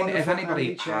Cheng. I mean, if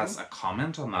anybody has a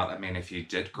comment on that, I mean, if you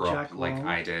did grow up like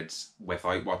I did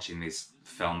without watching these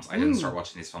films, I didn't start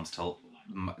watching these films till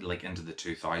like into the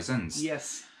 2000s.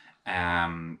 Yes.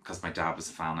 Because my dad was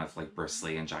a fan of like Bruce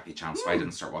Lee and Jackie Chan, so I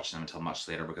didn't start watching them until much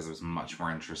later because I was much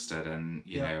more interested in,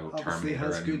 you know, Terminator. He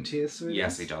has good taste.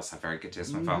 Yes, he does have very good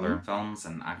taste. My father in films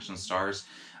and action stars.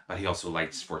 But he also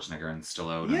liked Schwarzenegger and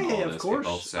Stallone and all those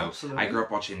people. So absolutely. I grew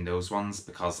up watching those ones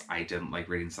because I didn't like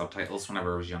reading subtitles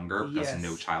whenever I was younger, because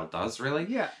no child does, really.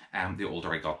 Yeah. The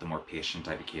older I got, the more patient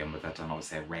I became with it, and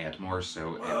obviously I read more,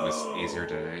 so it was easier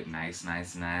to... Nice.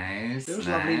 It was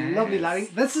lovely lighting.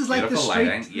 This is like beautiful the street...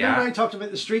 Lighting. Yeah. Remember I talked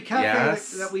about the street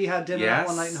cafe that we had dinner at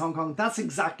one night in Hong Kong? That's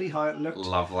exactly how it looked.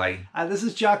 Lovely. This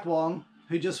is Jack Wong,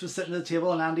 who just was sitting at the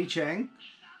table, and Andy Cheng.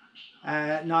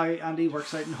 Now Andy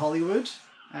works out in Hollywood.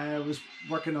 Was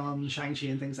working on Shang-Chi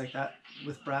and things like that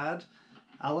with Brad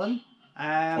Allen.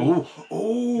 That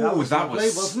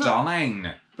was stunning.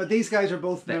 But these guys are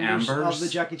both members of the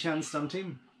Jackie Chan stunt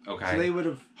team. Okay. So they would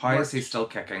have. How is he still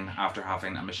kicking after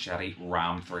having a machete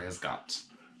rammed through his gut?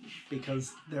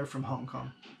 Because they're from Hong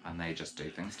Kong. And they just do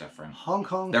things different. Hong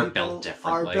Kong They're built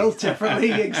differently. Are built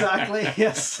differently, exactly.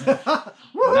 Yes.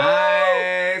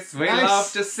 Nice. We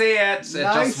love to see it. It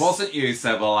just wasn't you,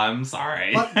 Sibelle. I'm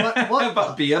sorry.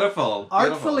 But beautiful.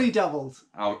 Artfully doubled.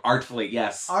 Oh, artfully,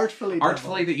 yes. Artfully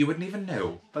that you wouldn't even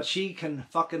know. But she can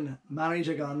fucking manage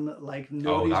a gun like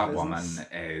nobody's that business. Woman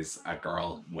is a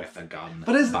girl with a gun.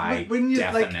 But by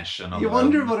definition you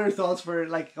wonder what her thoughts were,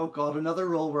 like, oh God, another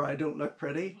role where I don't look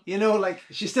pretty. You know, like,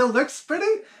 she still looks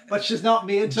pretty, but she's not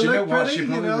made to look pretty. She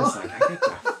probably was like, I get to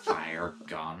fire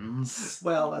guns.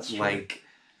 Well, that's true. Like,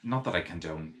 not that I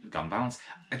condone gun violence.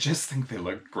 I just think they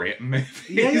look great in movies.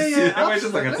 Yeah. I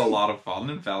just think it's a lot of fun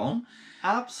in film.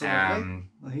 Absolutely.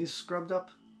 Well, he's scrubbed up.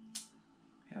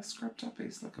 Yeah, scrubbed up.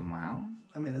 He's looking well.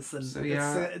 I mean, it's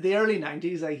the early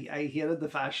 90s. I hated the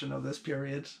fashion of this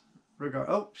period.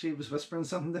 She was whispering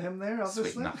something to him there,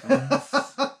 obviously. Sweet nothings.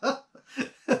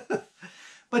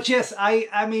 But yes,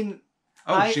 I mean...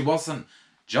 she wasn't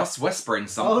just whispering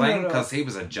something, because he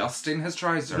was adjusting his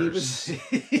trousers.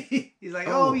 He's like,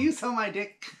 you saw my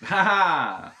dick.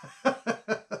 Ha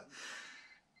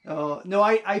No,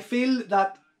 I feel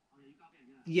that,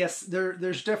 yes,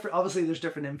 there's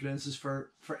different influences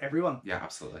for everyone. Yeah,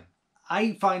 absolutely.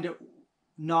 I find it,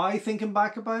 now thinking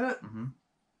back about it,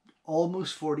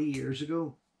 almost 40 years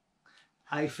ago,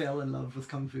 I fell in love with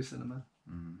Kung Fu cinema.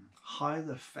 How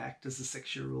the fuck does a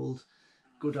 6-year-old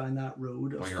go down that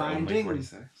road of finding... Only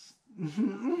 46.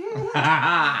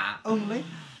 Only?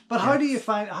 But how do you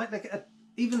find...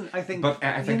 even, I think... But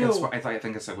I think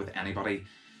it's like with anybody...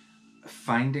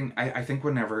 Finding, I think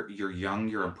whenever you're young,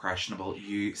 you're impressionable,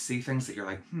 you see things that you're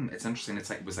like, it's interesting.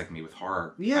 It was like me with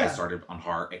horror. Yeah. I started on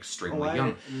horror extremely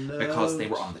young because they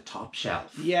were on the top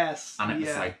shelf. Yes. And it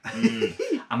was like,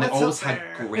 and they always had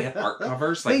great art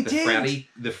covers. Like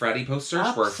the Freddy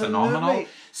posters were phenomenal.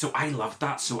 So I loved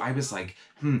that. So I was like,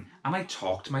 and I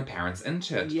talked my parents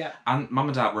into it. Yeah. And Mum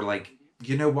and Dad were like,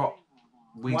 you know what?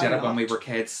 We did it when we were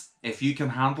kids. If you can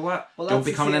handle it, don't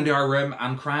be coming into our room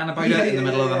and crying about it in the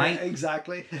middle of the night.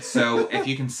 Exactly. So if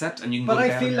you can sit and you can But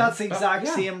I feel that's the exact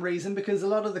same reason, because a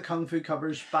lot of the Kung Fu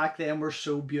covers back then were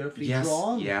so beautifully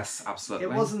drawn. Yes, absolutely.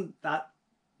 It wasn't that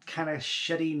kind of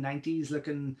shitty 90s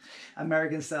looking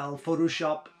American style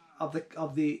Photoshop of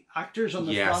the actors on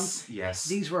the front. Yes.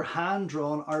 These were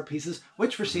hand-drawn art pieces,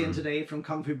 which we're seeing today from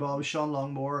Kung Fu Bob, Sean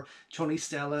Longmore, Tony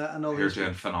Stella, and others. You're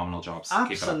doing phenomenal jobs.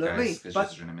 Absolutely. Keep it up, guys,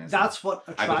 but you're doing amazing. That's what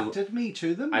attracted me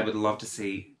to them. I would love to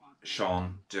see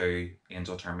Sean do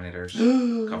Angel Terminators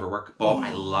cover work. Bob,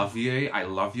 I love you,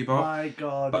 Bob. My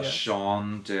God, but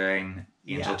Sean doing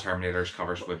Angel Terminators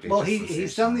covers would be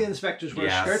he's done the Inspectors Wear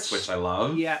Skirts, which I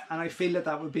love. Yeah, and I feel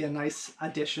that would be a nice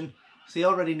addition. So he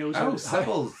already knows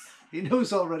he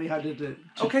knows already how to do.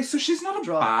 Okay, so she's not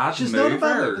a bad She's mover. not a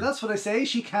bad mover. That's what I say.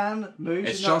 She can move.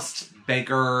 It's just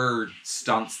bigger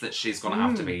stunts that she's going to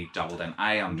have to be doubled in.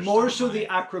 I understand. More so the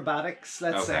acrobatics,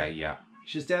 let's say. Okay, yeah.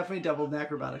 She's definitely doubled in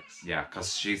acrobatics. Yeah,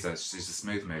 because she's a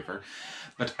smooth mover.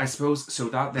 But I suppose, so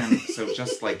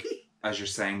just like, as you're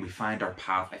saying, we find our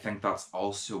path. I think that's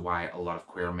also why a lot of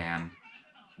queer men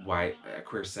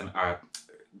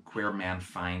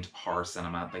find horror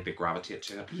cinema, like they gravitate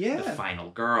to it. Yeah. The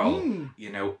final girl.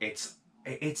 You know, it's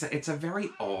a very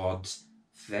odd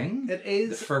thing. It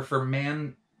is for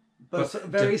men, but a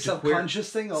very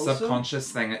subconscious thing also.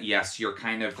 Subconscious thing. Yes, you're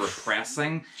kind of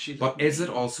repressing. But is it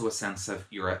also a sense of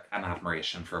an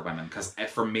admiration for women? Because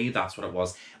for me, that's what it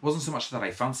was. It wasn't so much that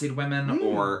I fancied women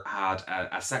or had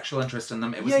a sexual interest in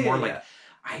them. It was more like.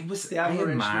 I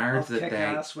admired that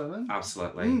they women.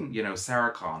 Absolutely. You know,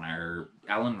 Sarah Connor,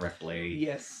 Ellen Ripley.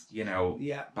 Yes. You know,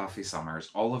 Buffy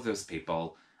Summers, all of those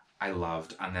people I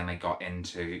loved, and then I got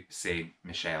into, say,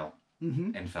 Michelle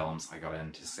in films. I got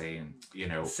into seeing, you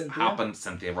know, Cynthia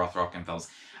Cynthia Rothrock in films.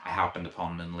 I happened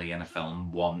upon Lieh in a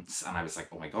film once, and I was like,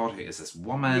 oh my god, who is this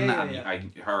woman?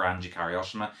 Her and Yukari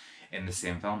Oshima in the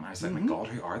same film. I was like, my god,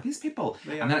 who are these people?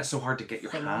 And then it's so hard to get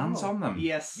your hands on them.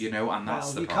 Yes. You know, and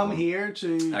that's the you problem. Come here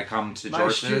to I come to my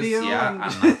George's, studio yeah, and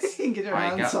that's, you can get your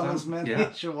hands on as many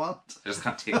as you want. I just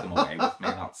can't take them away with me,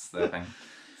 that's the thing.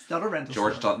 It's not a rental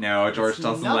George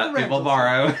doesn't let people store.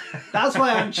 borrow. That's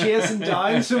why I'm chasing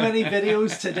down so many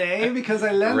videos today, because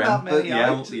I lent that many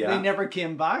out. They never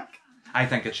came back. I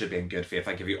think it should be in good faith.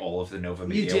 I give you all of the Nova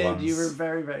Media ones. You were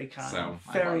very, very kind. So,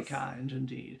 very kind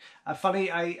indeed. Funny,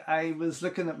 I was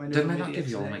looking at my Nova Didn't Media I not give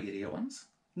you all today. my idiot ones?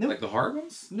 No. Like the hard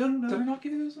ones? No. Did I not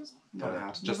give you those ones?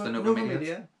 No. Just the Nova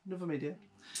Media. Nova Media.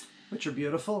 Which are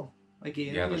beautiful.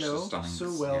 Again, yeah, you know, stunning.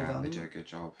 so well done. They do a good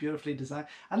job. Beautifully designed.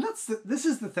 And this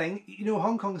is the thing, you know,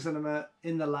 Hong Kong cinema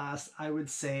in the last, I would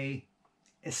say,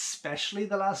 especially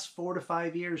the last 4 to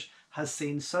 5 years, has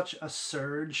seen such a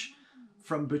surge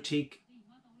from boutique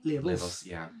labels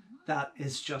that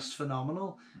is just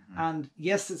phenomenal. And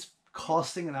yes, it's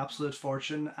costing an absolute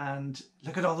fortune, and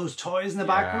look at all those toys in the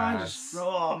background. Just,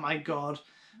 oh my god,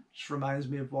 just reminds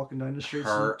me of walking down the streets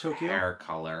in Tokyo. Her hair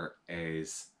color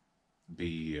is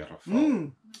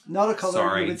beautiful. Not a color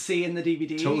Sorry. you would see in the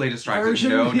DVD totally distracted version.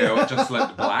 no it just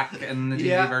looked black in the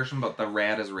DVD version, but the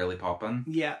red is really popping.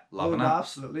 Loving it.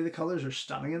 Absolutely, the colors are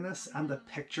stunning in this, and the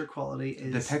picture quality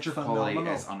is phenomenal. Quality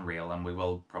is unreal, and we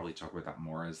will probably talk about that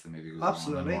more as the movie goes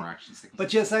on and more action sequences.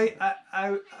 But yes,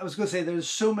 I was going to say there's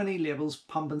so many labels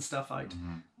pumping stuff out,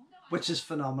 which is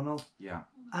phenomenal.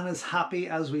 And as happy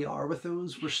as we are with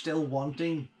those, we're still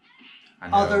wanting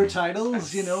other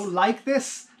titles, you know, like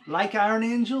this, like Iron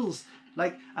Angels,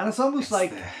 like, and it's almost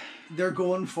they're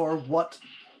going for what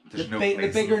the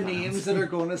bigger names that are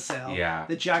going to sell.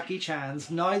 The Jackie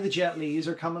Chans, now the Jet Li's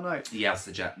are coming out. Yes,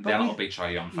 then it'll be Chow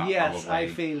Yun-fat. Yes, probably. I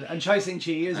feel, and Choi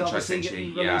Sing-chi is obviously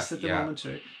getting released at the moment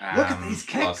too. Look at these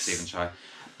kicks. Love Stephen Chow,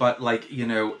 but like, you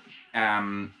know,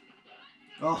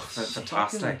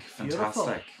 fantastic.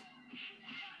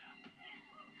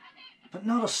 But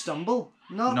not a stumble.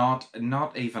 Not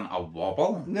even a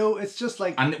wobble. No, it's just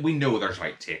like... And we know there's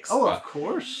outtakes. Oh, of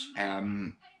course.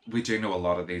 We do know a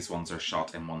lot of these ones are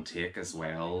shot in one take as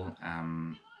well.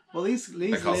 Well, these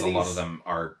because ladies... a lot of them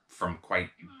are from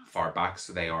quite far back,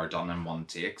 so they are done in one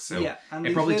take. So and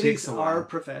it probably takes a while. Are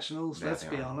professionals. Let's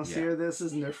be honest here. This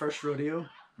isn't their first rodeo.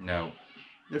 No.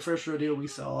 Their first rodeo we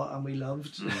saw and we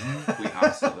loved. We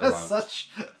absolutely loved. Such...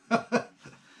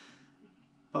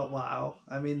 But wow,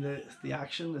 I mean the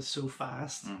action is so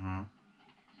fast.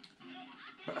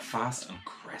 But fast and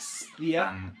crisp.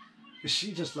 And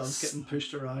she just loves getting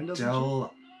pushed around, doesn't she?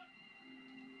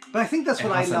 But I think that's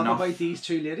what I love about these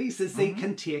two ladies, is they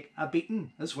can take a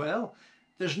beating as well.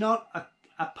 There's not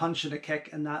a punch and a kick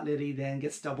and that lady then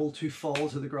gets doubled to fall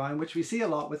to the ground, which we see a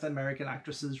lot with American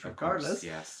actresses regardless.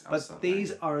 Yes, but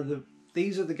these are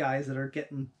the guys that are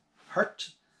getting hurt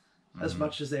as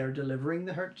much as they are delivering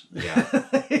the hurt.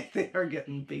 They are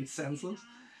getting beat senseless.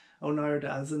 Oh, now her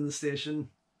dad's in the station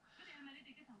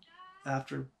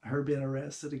after her being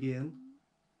arrested again.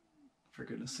 For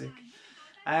goodness sake.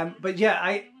 But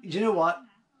yeah, you know what?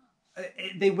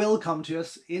 They will come to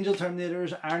us. Angel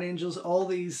Terminators, Iron Angels, all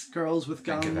these girls with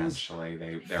guns. Eventually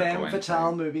they're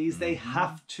femme-fatale movies. They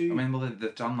have to. I mean, well,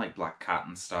 they've done like Black Cat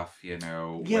and stuff, you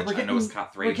know. Yeah, I know it's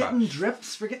Cat 3. We're getting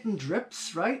drips. We're getting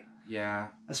drips, right? Yeah.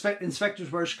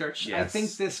 Inspectors Wear Skirts. Yes, I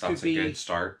think this could be a good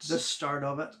start. The start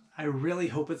of it. I really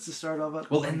hope it's the start of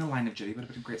it. Well, In the Line of Duty would have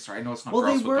been a great start. I know it's not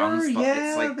Girls with Guns, but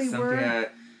it's like Cynthia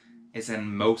is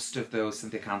in most of those.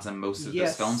 Cynthia Khan's in most of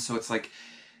those films, so it's like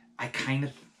I kind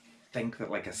of think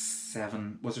that like a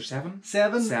 7, was there 7?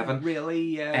 7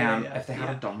 really, if they had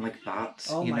it done like that,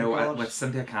 you know, with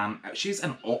Cynthia Khan, is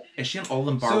she in all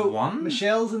in bar one?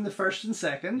 Michelle's in the first and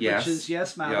second, which is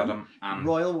Yes Madam,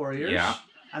 Royal Warriors,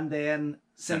 and then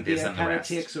Cynthia kind of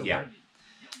takes over.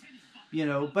 You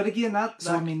know, but again,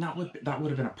 I mean, that would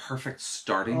have been a perfect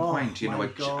starting point. You know,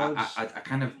 a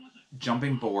kind of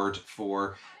jumping board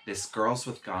for this Girls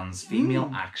with Guns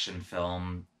female action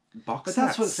film box. But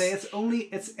that's what I say.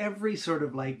 It's every sort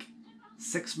of like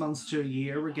 6 months to a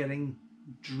year we're getting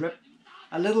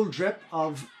a little drip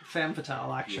of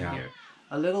femme-fatale action here,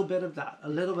 a little bit of that, a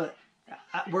little bit.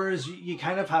 Whereas you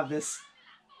kind of have this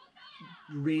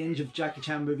range of Jackie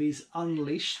Chan movies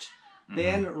unleashed.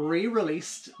 Then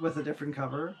re-released with a different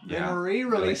cover, then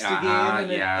re-released again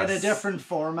in a different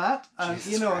format, and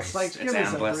Jesus you know Christ. it's like it's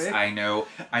endless. I know.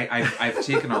 I've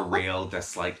taken a real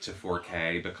dislike to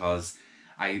 4K because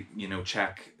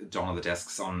check Dawn of the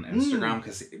Discs on Instagram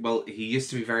because, well, he used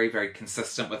to be very, very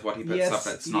consistent with what he puts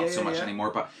up. It's not so much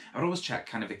anymore, but I would always check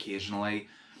kind of occasionally.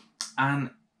 And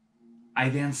I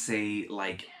then see,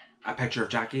 like, a picture of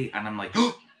Jackie and I'm like,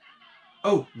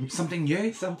 oh, something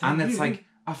new? And it's like,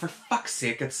 oh, for fuck's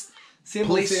sake, it's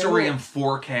Police Story in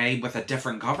 4K with a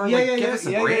different cover. Give us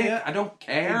a break. I don't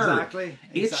care. Exactly.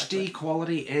 HD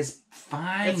quality is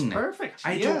fine. It's perfect.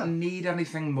 I don't need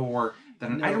anything more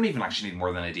than... I don't even actually need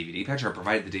more than a DVD picture,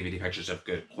 provided the DVD pictures of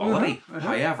good quality.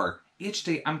 However,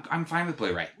 HD, I'm fine with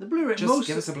Blu-ray. The Blu-ray, just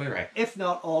give us a Blu-ray. If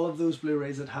not all of those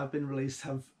Blu-rays that have been released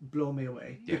have blown me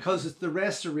away. Because it's the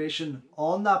restoration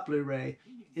on that Blu-ray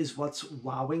is what's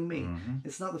wowing me.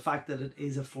 It's not the fact that it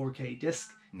is a 4K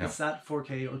disc. No. It's that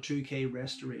 4K or 2K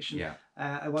restoration. Yeah.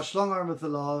 I watched Long Arm of the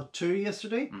Law 2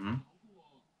 yesterday.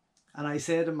 And I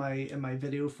said in my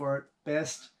video for it,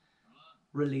 best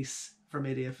release for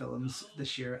Media Films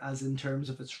this year, as in terms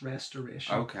of its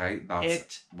restoration. Okay,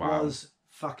 it was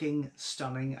fucking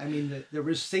stunning. I mean, there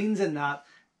were scenes in that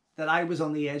I was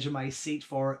on the edge of my seat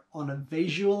for on a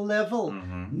visual level,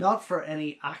 not for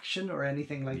any action or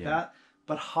anything like that.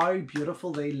 But how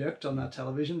beautiful they looked on that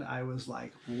television, I was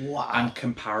like, wow. And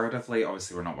comparatively,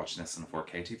 obviously we're not watching this on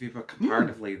 4K TV, but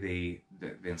comparatively the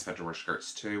Inspector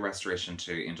Wishskirts 2 restoration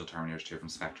to Angel Terminators 2 from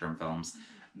Spectrum Films,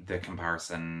 the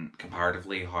comparison,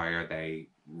 comparatively, how are they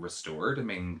restored? I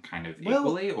mean, kind of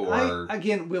equally, or...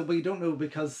 we don't know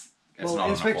because it's not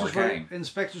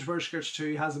Inspector's Wishskirts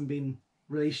 2 hasn't been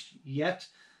released yet.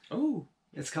 Oh.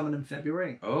 It's coming in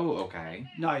February. Oh, okay.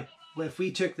 Now... Well, if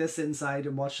we took this inside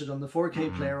and watched it on the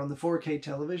 4K player on the 4K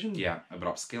television, a bit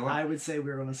upscale. I would say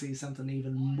we're going to see something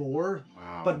even more.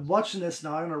 Wow. But watching this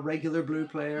now on a regular Blu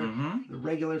player, the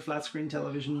regular flat screen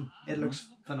television, it looks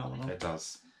phenomenal. It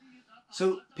does.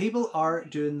 So people are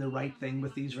doing the right thing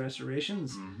with these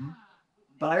restorations.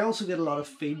 But I also get a lot of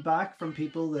feedback from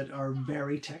people that are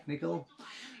very technical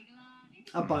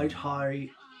about how,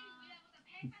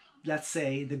 let's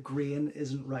say, the grain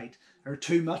isn't right, or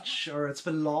too much, or it's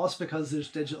been lost because there's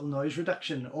digital noise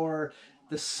reduction, or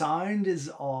the sound is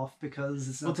off because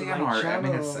it's not the right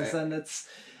channels, and it's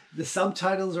the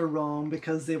subtitles are wrong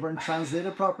because they weren't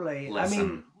translated properly. Listen, I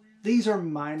mean, these are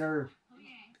minor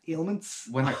ailments.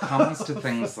 When it comes to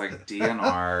things like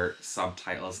DNR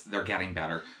subtitles, they're getting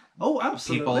better. Oh,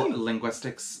 absolutely.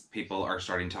 Linguistics people are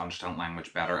starting to understand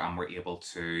language better, and we're able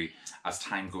to, as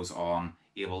time goes on,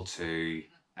 able to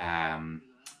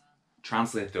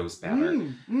translate those better.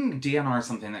 DNR is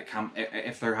something that can,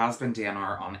 if there has been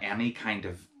DNR on any kind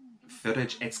of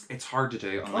footage, it's hard to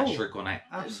do unless you're going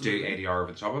to do ADR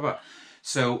over the top of it.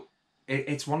 So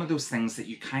it's one of those things that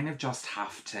you kind of just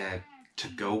have to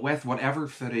go with whatever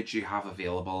footage you have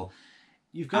available.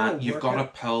 You've got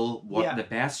to pull the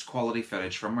best quality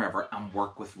footage from wherever and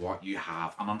work with what you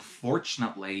have. And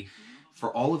unfortunately,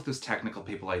 for all of those technical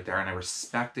people out there, and I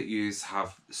respect that you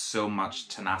have so much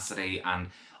tenacity and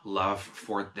love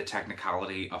for the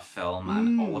technicality of film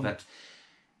and all of it,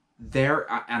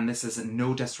 and this is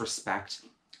no disrespect,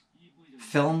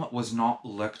 film was not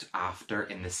looked after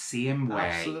in the same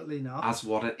way as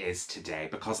what it is today,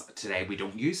 because today we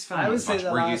don't use film as much.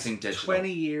 We're using digital.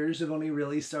 20 years have only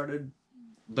really started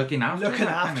looking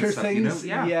after things.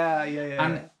 Yeah.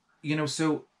 And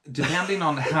so depending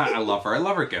on I love her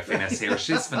goofiness here.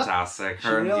 She's fantastic.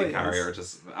 Her and Yukari are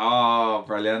just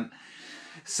brilliant.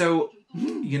 So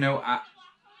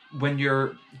when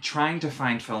you're trying to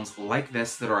find films like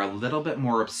this that are a little bit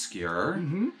more obscure,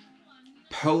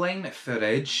 pulling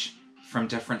footage from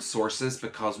different sources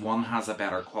because one has a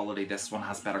better quality, this one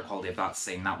has better quality of that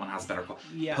scene, that one has better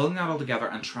quality. Pulling that all together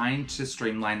and trying to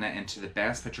streamline it into the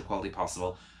best picture quality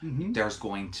possible, you're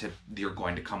going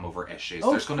to come over issues.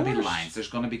 There's going to be lines, there's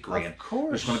going to be grain,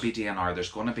 there's going to be DNR,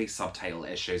 there's going to be subtitle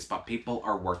issues, but people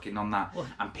are working on that.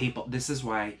 And this is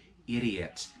why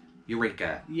Idiot,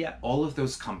 Eureka, all of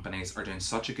those companies are doing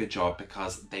such a good job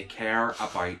because they care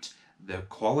about the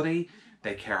quality.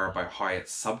 They care about how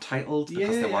it's subtitled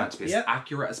because they want it to be as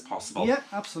accurate as possible. Yeah,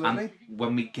 absolutely. And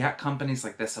when we get companies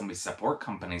like this and we support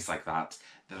companies like that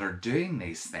are doing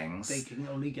these things, they can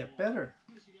only get better.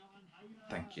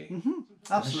 Thank you.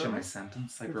 Absolutely. Finish my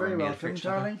sentence. Like you're very welcome,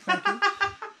 darling. Thank you.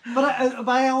 But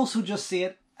I also just see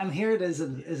it, and here it is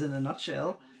in a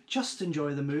nutshell. Just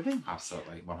enjoy the movie.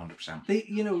 Absolutely,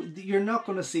 100%. You're not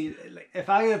going to see, like,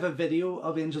 if I have a video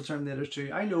of Angel Terminators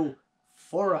 2, I know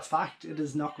for a fact it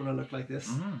is not going to look like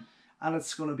this, and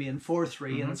it's going to be in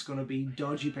 4:3, and it's going to be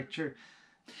dodgy picture.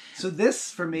 So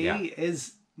this for me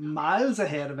is miles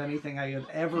ahead of anything I had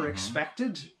ever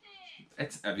expected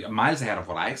it's miles ahead of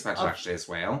what I expected actually as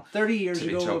well. 30 years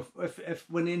ago, if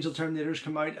when Angel Terminators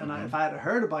come out, and if I had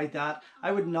heard about that,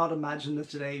 I would not imagine that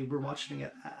today we're watching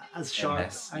it as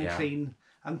sharp and clean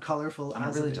and colourful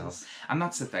as it really does. And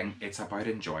that's the thing, it's about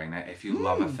enjoying it. If you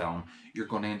love a film, you're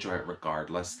going to enjoy it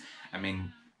regardless. I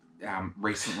mean,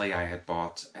 recently I had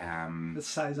bought the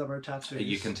size of our tattoos.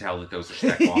 You can tell that those are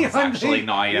stick ones actually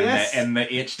now in the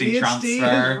HD transfer.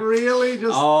 HD really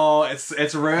just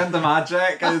it's ruined the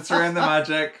magic. It's ruined the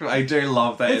magic. I do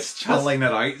love that it's pulling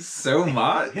it out so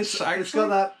much. It's got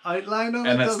that outline on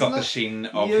it, and it's got the sheen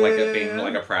of like it being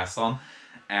like a press on.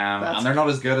 And they're not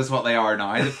as good as what they are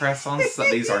now, the press-ons.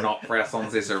 These are not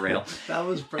press-ons, these are real. That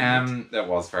was brilliant. It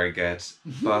was very good.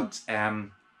 But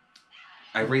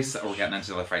we're getting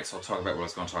into the fight, so I'll talk about what I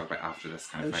was going to talk about after this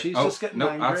kind of fight. She's just getting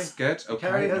angry. That's good. Okay.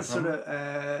 Carrie has sort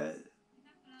of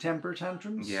temper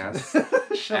tantrums. Yes.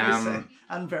 Shall we say.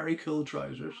 And very cool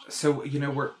trousers. So,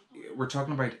 we're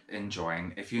talking about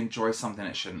enjoying. If you enjoy something,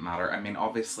 it shouldn't matter. I mean,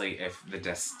 obviously, if the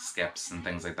disc skips and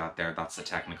things like that that's a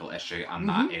technical issue, and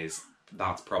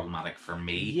that's problematic for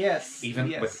me. Yes.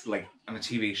 Even with like on a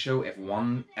TV show, if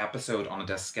one episode on a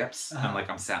disc skips,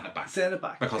 I'm setting it back. Send it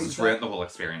back. Because it's ruined the whole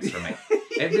experience for me.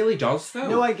 It really does though.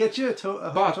 No, I get you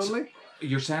but totally.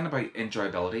 You're saying about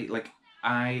enjoyability. Like,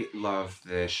 I love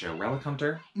the show Relic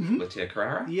Hunter with Tia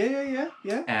Carrera. Yeah.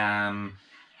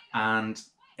 And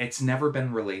it's never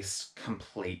been released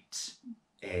complete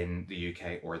in the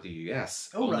UK or the US.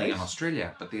 Only in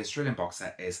Australia. But the Australian box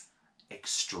set is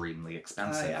extremely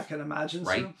expensive. I can imagine,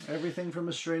 right? So. Everything from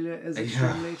Australia is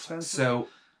extremely expensive. So,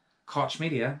 Koch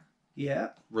Media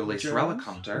released Relic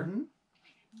Hunter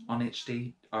on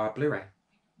HD Blu-ray.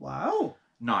 Wow.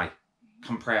 Now,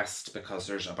 compressed because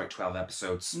there's about 12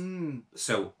 episodes.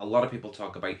 So, a lot of people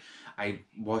talk about... I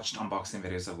watched unboxing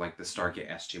videos of like the Stargate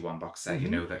SG-1 box set,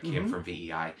 that came from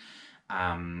VEI.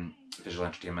 Visual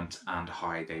Entertainment, and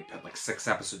how they put like 6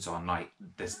 episodes on. Now,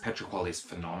 this picture quality is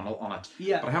phenomenal on it.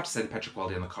 Yeah. But I have to say the picture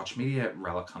quality on the Koch Media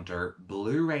Relic Hunter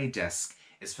Blu-ray disc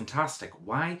is fantastic.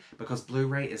 Why? Because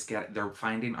Blu-ray they're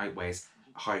finding out ways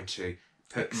how to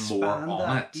put expand more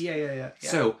on it. Yeah.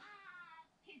 So,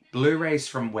 Blu-rays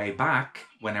from way back,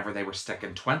 whenever they were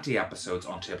sticking 20 episodes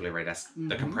onto a Blu-ray disc,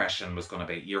 the compression was going to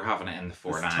be, you're having it in the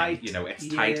 4:9. It's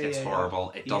tight, it's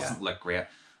horrible, it doesn't look great.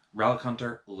 Relic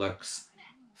Hunter looks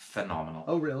phenomenal.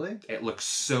 Oh, really? It looks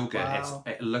so good. Wow.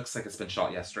 It looks like it's been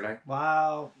shot yesterday.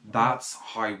 Wow. That's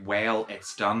how well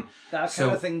it's done. That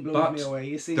kind of thing blows me away.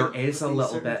 You see, there is a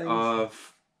little bit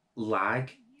of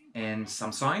lag in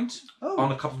some sound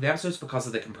on a couple of the episodes because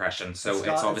of the compression. So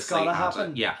it's obviously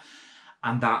added. Yeah.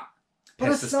 And that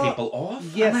pisses people off.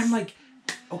 Yes. And I'm like,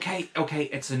 okay,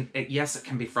 yes, it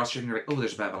can be frustrating. You're like, oh,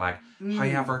 there's a bit of a lag.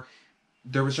 However,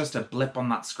 there was just a blip on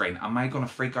that screen. Am I going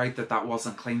to freak out that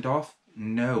wasn't cleaned off?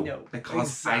 No,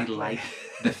 because I like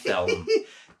the film.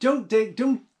 Don't dig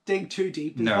too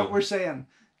deep is what we're saying.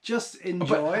 Just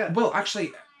enjoy it. Well,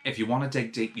 actually, if you want to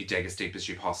dig deep, you dig as deep as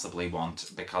you possibly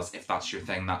want, because if that's your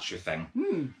thing, that's your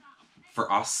thing.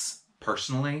 For us,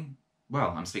 personally,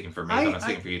 well, I'm speaking for me, but I'm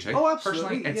speaking for you too. Oh,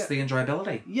 absolutely. Personally, it's the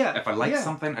enjoyability. Yeah. If I like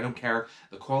something, I don't care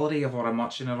the quality of what I'm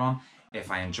watching it on.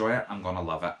 If I enjoy it, I'm going to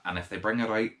love it. And if they bring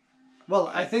it out, well,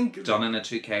 I think done in a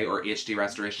 2K or HD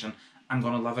restoration, I'm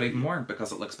going to love it even more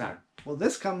because it looks better. Well,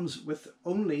 this comes with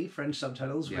only French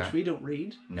subtitles, which we don't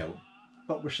read. No.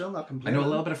 But we're still not complaining. I know a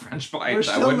little bit of French, but I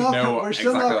wouldn't know we're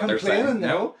still exactly not what they're saying.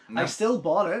 No. I still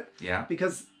bought it. Yeah.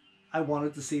 Because I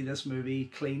wanted to see this movie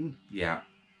clean. Yeah.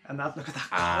 And look at that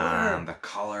colour. And the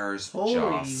colours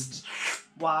just...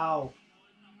 Wow.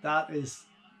 That is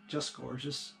just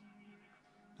gorgeous.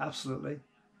 Absolutely.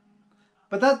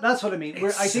 But that's what I mean.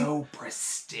 I think so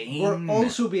pristine. We're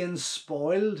also being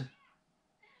spoiled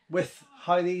with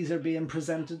how these are being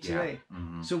presented today.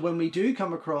 Yeah. So when we do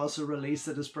come across a release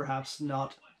that is perhaps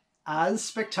not as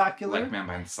spectacular... Like Man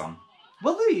Behind the Sun.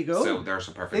 Well, there you go. So there's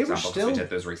a perfect example because we did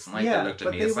those recently. Yeah, they looked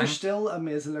but amazing. They were still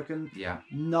amazing looking. Yeah.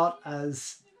 Not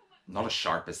as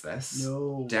sharp as this.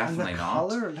 No. Definitely and the not.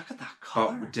 Colour, look at that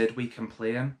colour. But did we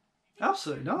complain?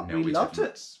 Absolutely not. No, we loved didn't.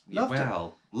 it. Loved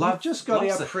it. We've just got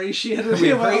to appreciate it.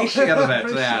 We appreciated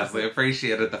it. Yes, we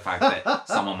appreciated the fact that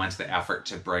someone went to the effort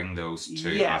to bring those to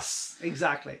us. Yes,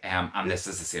 exactly. And this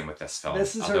is the same with this film.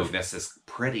 This is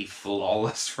pretty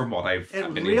flawless from what I've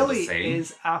been able to see. It really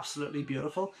is absolutely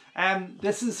beautiful.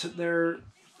 This is their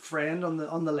friend on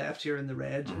the left here in the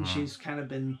red, and she's kind of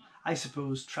been, I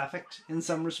suppose, trafficked in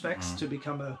some respects to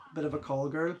become a bit of a call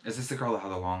girl. Is this the girl that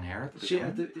had the long hair?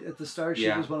 At the start,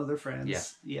 she was one of their friends. Yeah.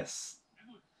 Yes.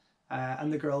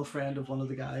 And the girlfriend of one of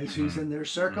the guys who's in their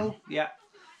circle. Yeah.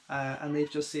 And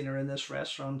they've just seen her in this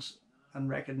restaurant and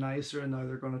recognised her, and now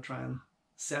they're going to try and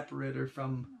separate her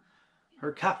from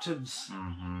her captives.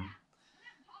 Mm-hmm.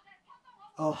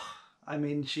 Oh, I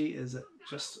mean, she is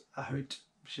just a hoot.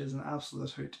 She is an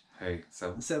absolute hoot. Hey,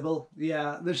 so Sibelle,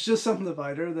 yeah, there's just something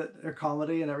about her, that her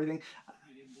comedy and everything.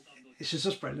 She's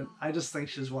just brilliant. I just think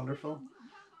she's wonderful.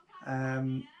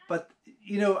 But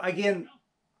you know, again,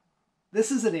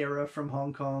 this is an era from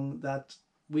Hong Kong that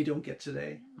we don't get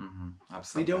today. Mm-hmm.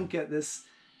 Absolutely, we don't get this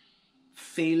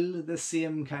feel, the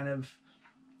same kind of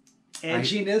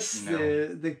edginess.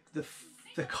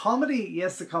 The comedy,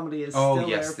 yes, the comedy is still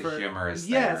there. The humour is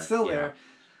there. Yeah, it's still there.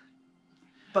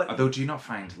 But although, do you not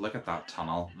find, look at that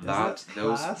tunnel, those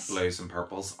blues and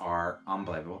purples are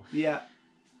unbelievable. Yeah.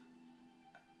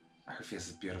 Her face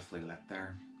is beautifully lit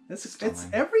there. It's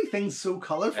everything's so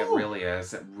colourful. It really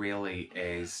is. It really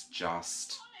is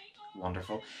just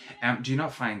wonderful. Do you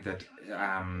not find that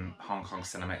Hong Kong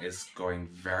cinema is going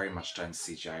very much down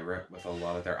CGI route with a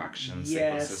lot of their action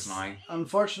sequences now?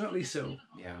 Unfortunately so.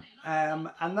 Yeah.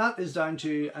 And that is down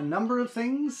to a number of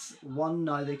things. One,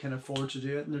 now they can afford to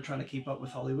do it and they're trying to keep up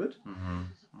with Hollywood.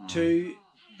 Mm-hmm. Two,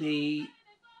 the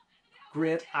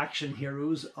great action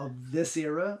heroes of this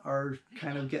era are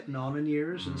kind of getting on in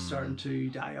years and starting to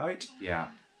die out. Yeah.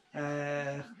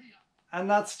 And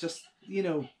that's just, you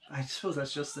know, I suppose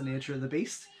that's just the nature of the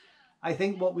beast. I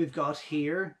think what we've got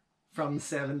here from the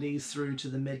 70s through to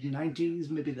the mid-90s,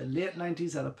 maybe the late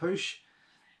 90s at a push,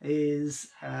 is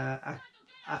a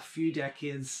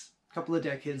couple of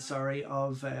decades,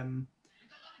 of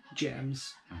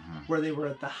gems, where they were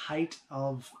at the height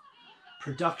of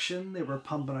production. They were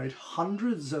pumping out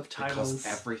hundreds of titles.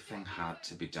 Because everything had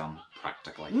to be done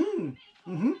practically.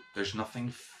 Mm-hmm. There's nothing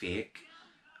fake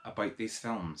about these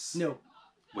films. No.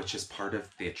 Which is part of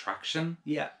the attraction.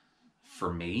 Yeah.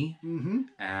 For me.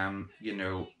 Mm-hmm. You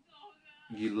know,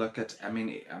 you look at, I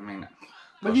mean,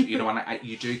 Well, gosh, you know, and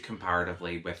you do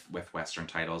comparatively with Western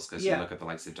titles, because you look at the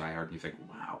likes of Die Hard and you think,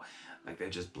 wow, like they're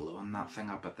just blowing that thing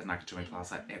up at the Nakatomi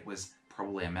Plaza. It was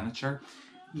probably a miniature.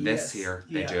 This here,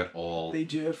 they do it all. They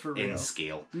do it for real. In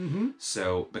scale. Mm-hmm.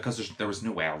 So, because there was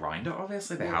no way around it,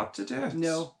 obviously, they had to do it.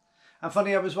 No. And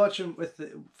funny, I was watching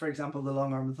for example, the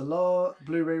Long Arm of the Law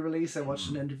Blu-ray release. I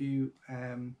watched an interview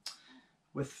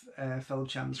with Philip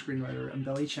Chan, the screenwriter, and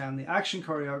Billy Chan, the action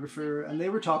choreographer, and they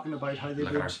were talking about how they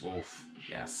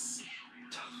Yes.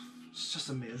 It's just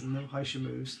amazing though, how she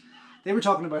moves. They were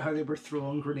talking about how they were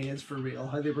throwing grenades for real,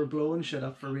 how they were blowing shit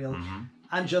up for real,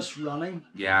 and just running.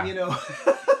 Yeah. You know,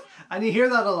 and you hear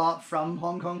that a lot from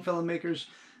Hong Kong filmmakers,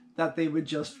 that they would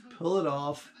just pull it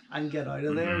off and get out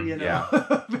of there, you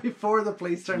know, before the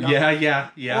police turn up.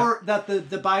 Yeah. Or that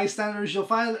the bystanders, you'll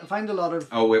find a lot of...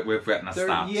 Oh, we've witnessed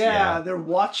that. Yeah, they're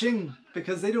watching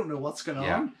because they don't know what's going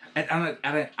on. And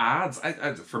it adds,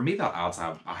 for me, that adds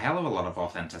a hell of a lot of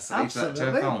authenticity to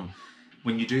a film.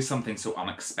 When you do something so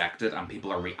unexpected and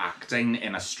people are reacting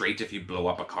in a street if you blow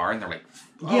up a car and they're like,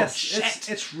 oh, shit.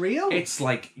 It's real. It's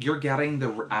like you're getting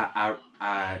a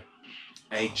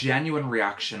genuine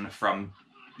reaction from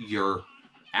your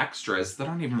extras that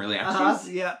aren't even really extras.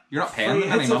 Yeah. You're not paying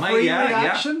them any money. Free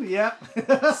reaction. Yeah.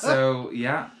 So,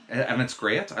 yeah. And it's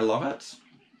great. I love it.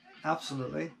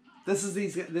 Absolutely.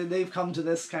 They've come to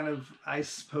this kind of, I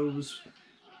suppose,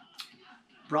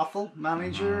 brothel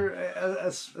manager,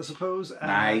 I suppose.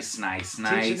 Nice.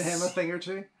 Teaching him a thing or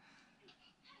two.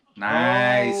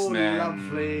 Nice, man.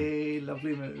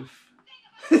 Lovely move.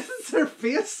 Her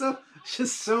face,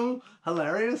 she's so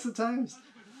hilarious at times.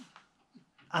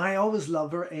 And I always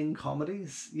love her in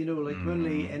comedies. You know, like Moon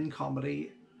Lee in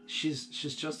comedy, she's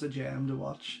just a gem to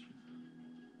watch.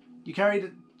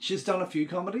 Yukari, she's done a few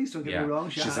comedies, don't get me wrong.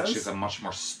 She's a much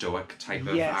more stoic type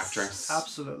of actress.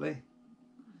 Absolutely.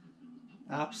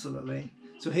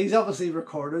 So he's obviously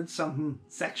recorded something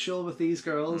sexual with these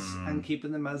girls and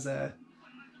keeping them as a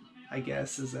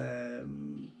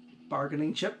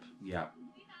bargaining chip. Yeah.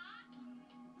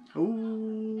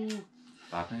 Ooh.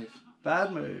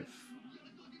 Bad move.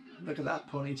 Look at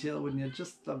that ponytail, wouldn't you?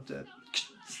 Just love to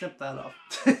snip that off.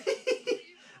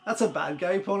 That's a bad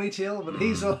guy ponytail, but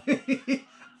he's only...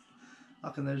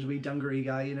 Look, and there's a wee dungaree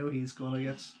guy, you know, he's going to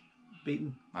get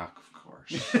beaten. Of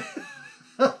course.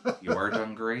 Your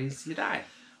dungarees, you die.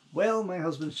 Well, my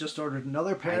husband's just ordered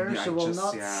another pair, so we'll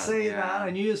not say that.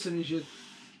 I knew as soon as you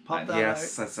pop that out.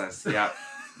 Yes, as soon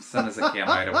as it came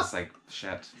out, I was like,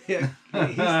 shit. Yeah,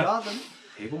 he's got them.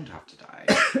 He won't have to die.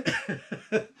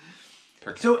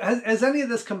 So has any of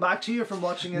this come back to you from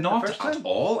watching it the first time? Not at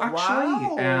all,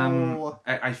 actually. Wow.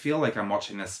 I feel like I'm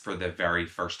watching this for the very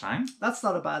first time. That's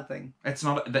not a bad thing. It's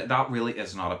not. That really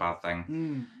is not a bad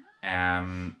thing.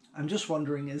 I'm just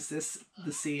wondering, is this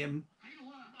the same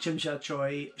Chim Sha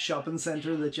Choi shopping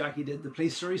centre that Jackie did the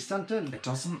Police Story stunt in. It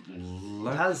doesn't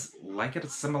look like it.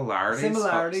 It's similarities.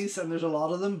 Similarities, and there's a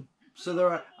lot of them. So there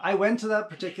are. I went to that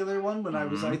particular one when I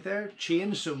was out there.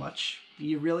 Changed so much.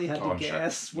 You really had to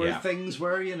guess where things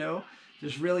were, you know.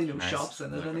 There's really no shops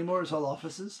in it anymore. It's all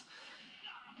offices.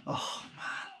 Oh,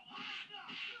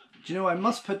 man. Do you know, I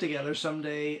must put together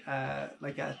someday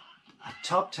like a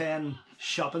top 10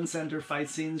 shopping centre fight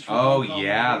scenes from Hong Kong movies.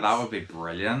 That would be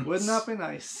brilliant. Wouldn't that be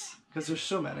nice? Because there's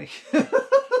so many.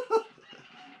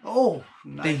 Oh,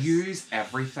 nice. They use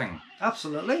everything.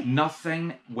 Absolutely.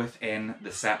 Nothing within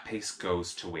the set piece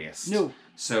goes to waste. No.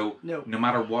 So, no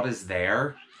matter what is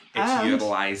there, it's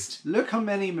utilised. Look how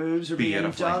many moves are being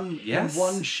done in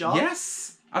one shot.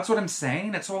 Yes. That's what I'm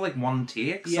saying. It's all like one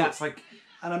take. So it's like...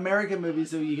 And American movies,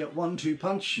 though, you get 1-2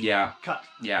 punch, cut.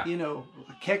 Yeah. You know,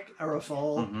 a kick or a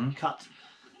fall, cut.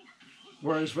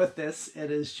 Whereas with this,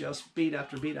 it is just beat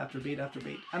after beat after beat after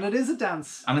beat. And it is a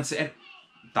dance. And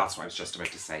that's what I was just about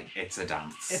to say. It's a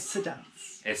dance. It's a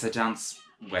dance. It's a dance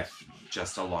with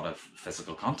just a lot of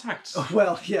physical contact. Oh,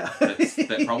 well, yeah.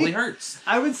 that probably hurts.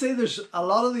 I would say there's a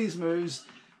lot of these moves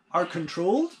are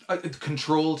controlled.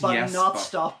 Controlled, but yes. Not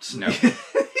stopped. No.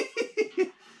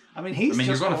 I mean,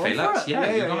 you're going to feel it.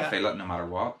 Yeah, you're going to feel it no matter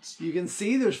what. You can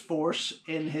see there's force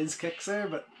in his kicks there,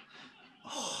 but...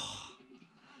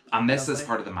 And this is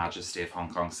part of the majesty of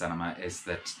Hong Kong cinema, is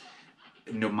that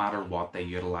no matter what, they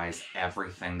utilise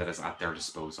everything that is at their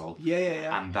disposal.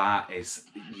 Yeah. And that is,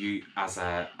 you, as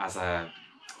a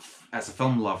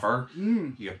film lover,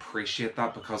 you appreciate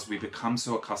that, because we become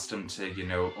so accustomed to, you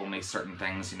know, only certain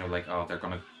things, you know, like, oh, they're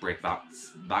going to break that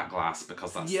glass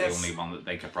because that's the only one that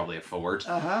they could probably afford.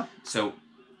 So,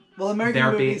 well, American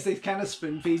movies, they kind of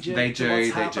spoon feed you. They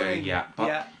do, yeah.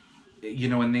 But, you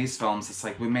know, in these films, it's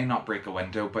like, we may not break a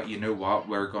window, but you know what?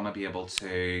 We're going to be able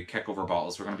to kick over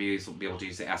bottles. We're going to be able to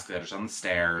use the escalators and the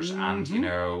stairs and, you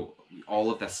know, all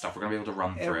of this stuff. We're going to be able to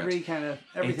run through it.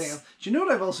 Everything else. Do you know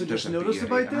what I've also just noticed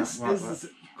about this? Is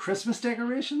Christmas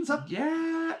decorations up?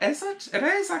 Yeah, is it? It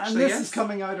is, actually, And this is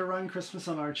coming out around Christmas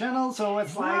on our channel, so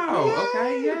it's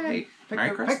yay.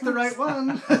 Pick the right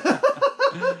one.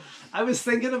 I was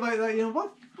thinking about that, you know,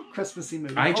 what Christmassy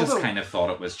movie? I just kind of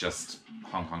thought it was just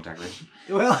Hong Kong decoration.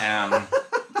 Well,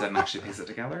 didn't actually piece it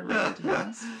together, really, to be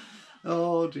honest.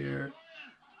 Oh dear.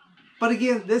 But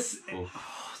again, this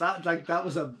that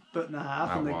was a bit and a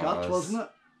half in the gut, wasn't it?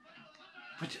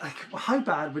 But like, how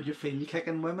bad would you feel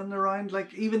kicking women around?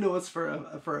 Like, even though it's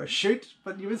for a shoot,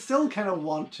 but you would still kind of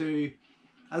want to,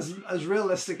 as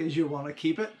realistic as you want to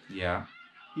keep it. Yeah.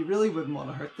 You really wouldn't want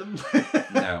to hurt them.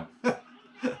 No.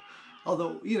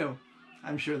 Although, you know,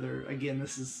 I'm sure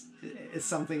it's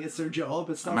something, it's their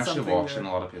job. It's not I'm actually something watching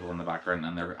a lot of people in the background,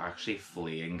 and they're actually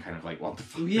fleeing, kind of like, what the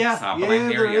fuck is happening here?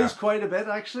 There is quite a bit,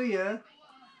 actually, yeah.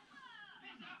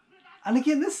 And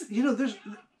again, this, you know,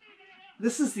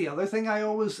 this is the other thing I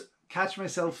always catch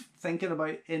myself thinking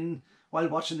about while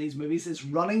watching these movies, is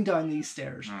running down these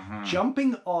stairs,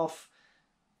 jumping off.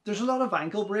 There's a lot of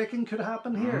ankle breaking could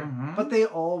happen here, but they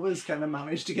always kind of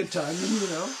manage to get down them, you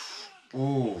know.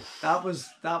 Oh, that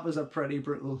was a pretty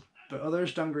brutal. But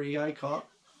others Dungaree I caught.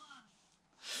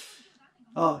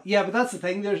 Oh yeah, but that's the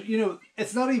thing. There's, you know,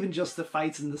 it's not even just the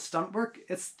fights and the stunt work.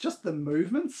 It's just the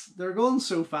movements. They're going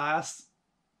so fast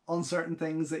on certain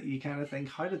things that you kind of think,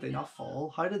 how did they not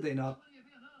fall? How did they not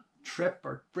trip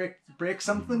or break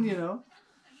something? You know.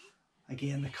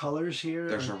 Again, the colours here.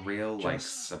 There's a real like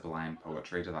sublime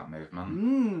poetry to that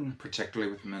movement,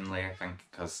 particularly with Moon Lieh, I think,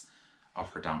 because of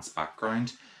her dance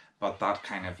background. But that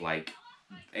kind of like,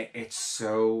 it's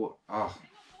so...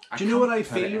 Do you know what I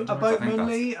feel about Moon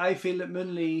Lieh? I feel that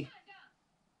Moon Lieh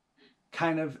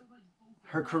kind of,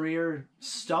 her career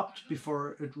stopped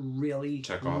before it really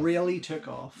took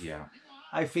off. Yeah.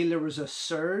 I feel there was a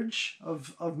surge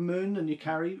of Moon and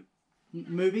Yukari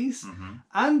movies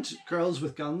and Girls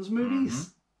with Guns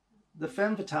movies. The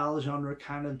femme-fatale genre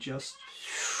kind of just...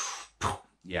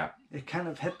 Yeah. It kind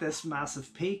of hit this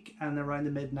massive peak, and around the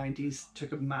mid-90s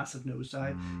took a massive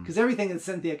nosedive. Because everything that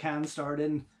Cynthia Can starred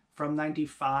in from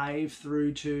 95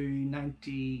 through to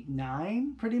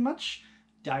 99, pretty much,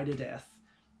 died a death.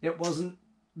 It wasn't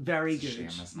very good. Shame,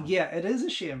 isn't it? Yeah, it is a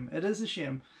shame. It is a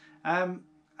shame. And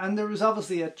there was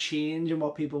obviously a change in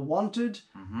what people wanted,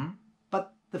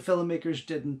 but the filmmakers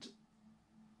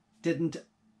didn't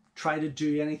try to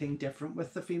do anything different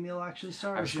with the female action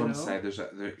stars. I was going to say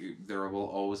there will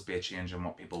always be a change in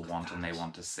what people want and they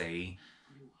want to see.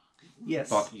 Yes.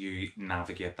 But you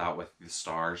navigate that with the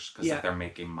stars, because if they're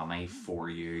making money for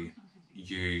you,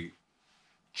 you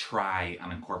try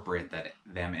and incorporate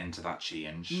them into that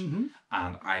change. And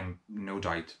I'm no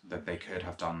doubt that they could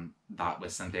have done that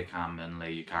with Cynthia Cameron,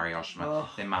 Lieh, Yukari,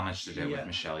 Oshima. They managed to do it with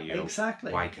Michelle Yeoh.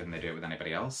 Exactly. Why couldn't they do it with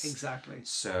anybody else? Exactly.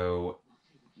 So,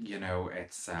 you know,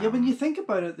 it's... when you think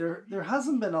about it, there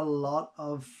hasn't been a lot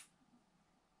of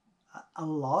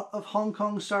Hong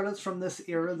Kong starlets from this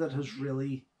era that has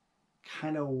really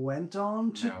kind of went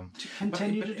on to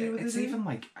continue to do what it's they do. even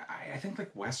like I think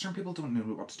like Western people don't know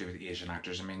what to do with Asian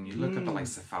actors. I mean, you look at the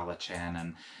likes of Fala Chen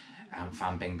and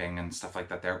Fan Bingbing and stuff like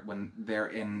that. When they're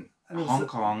in Hong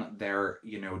Kong, they're,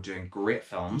 you know, doing great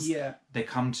films. Yeah. They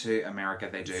come to America,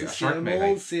 they do a shark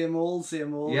movie. Same old.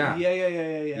 Yeah.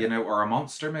 Yeah. You know, or a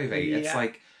monster movie. Yeah. It's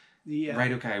like,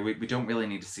 right, okay, we don't really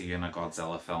need to see you in a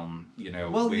Godzilla film, you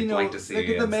know. Well, we'd like to see look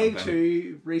you at the in Meg something.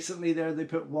 2 recently there, they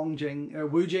put Wu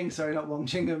Jing, sorry, not Wong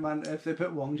Jing, man. If they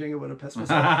put Wong Jing, it would have pissed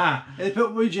myself. They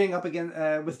put Wu Jing up again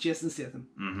with Jason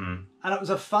Statham. And it was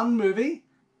a fun movie,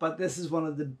 but this is one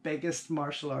of the biggest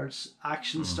martial arts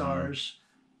action stars,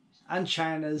 and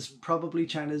probably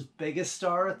China's biggest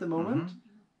star at the moment.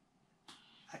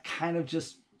 Kind of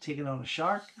just taking on a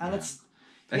shark. And it's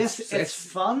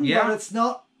fun, but it's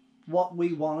not what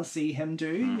we want to see him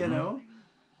do, you know.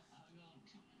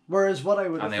 Whereas what I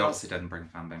would have And they obviously didn't bring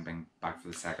Fan Bingbing back for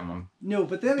the second one. No,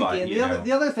 but then again,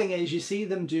 the other thing is you see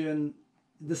them doing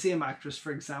the same actress,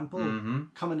 for example,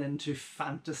 coming into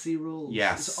fantasy roles.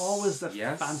 Yes. It's always the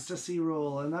fantasy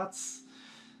role, and that's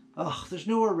there's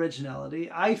no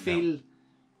originality. I feel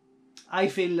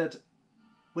that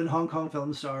when Hong Kong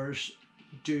film stars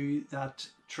do that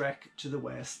trek to the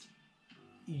West,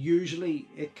 usually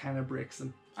it kind of breaks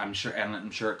them. I'm sure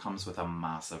it comes with a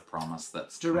massive promise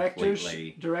that's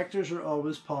Directors are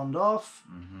always pawned off.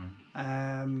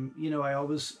 You know, I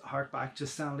always hark back to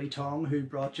Stanley Tong, who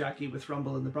brought Jackie with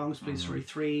Rumble in the Bronx, Police Story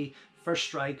 3, First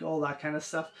Strike, all that kind of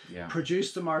stuff. Yeah.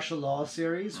 Produced the Martial Law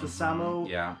series with Sammo.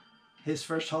 Yeah. His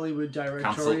first Hollywood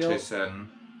directorial.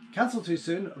 Cancelled too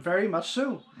soon, very much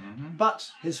so.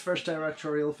 But his first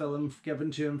directorial film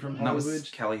given to him from Hollywood. That was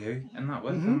Kelly Hu in that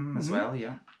with him as well,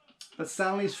 yeah. But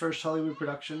Stanley's first Hollywood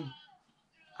production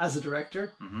as a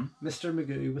director, Mr.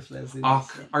 Magoo with Leslie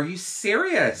Nielsen. Are you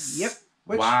serious? Yep.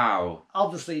 Which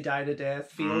obviously died a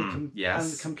death, and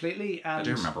completely. And I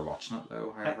do remember watching it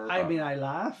though, however. I mean, I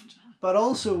laughed. But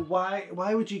also, why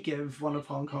would you give one of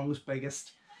Hong Kong's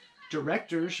biggest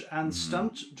directors and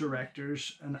stunt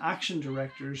directors and action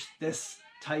directors this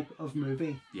type of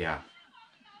movie? Yeah.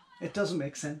 It doesn't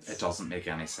make sense. It doesn't make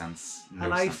any sense. No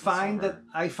and sense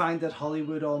I find that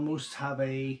Hollywood almost have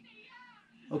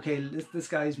this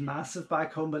guy's massive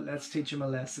back home, but let's teach him a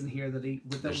lesson here that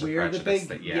we're the big.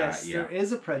 There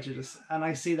is a prejudice, and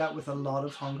I see that with a lot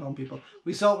of Hong Kong people.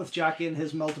 We saw it with Jackie and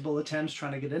his multiple attempts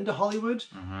trying to get into Hollywood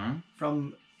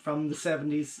from the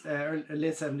 70s,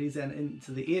 late 70s and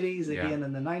into the 80s, again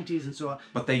in the 90s and so on.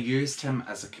 But they used him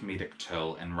as a comedic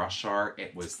tool. In Rush Hour,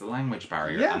 it was the language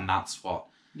barrier, and that's what.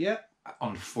 Yeah.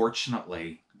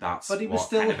 Unfortunately, that's what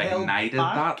kind of ignited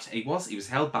that. He was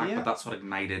held back, but that's what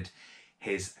ignited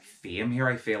his fame here.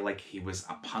 I feel like he was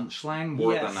a punchline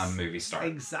more than a movie star.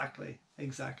 Exactly.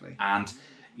 And,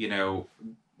 you know,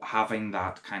 having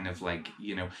that kind of like,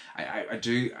 you know, I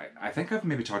think I've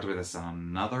maybe talked about this in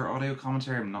another audio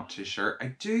commentary, I'm not too sure. I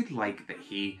do like that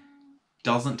he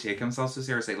doesn't take himself so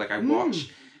seriously. Like I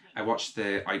watched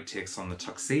the outtakes on the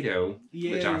Tuxedo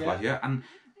with Jennifer Lieh, and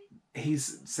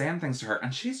he's saying things to her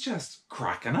and she's just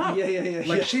cracking up.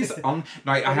 Like she's on.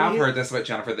 Now I have heard this about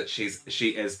Jennifer, that she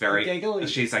is very giggly.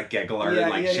 She's a giggler.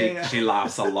 She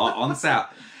laughs a lot on set.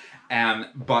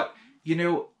 But you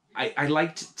know, I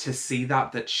liked to see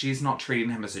that she's not treating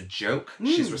him as a joke.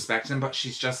 She's respecting him, but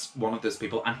she's just one of those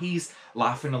people, and he's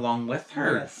laughing along with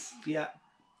her. Yes. Yeah.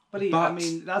 But I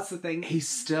mean, that's the thing. He's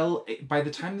still, by the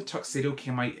time the Tuxedo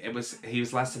came out, he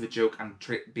was less of a joke and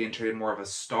being treated more of a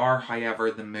star.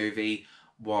 However, the movie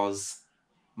was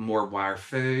more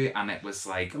wire-fu, and it was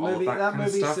like all of that kind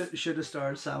of stuff. That movie should have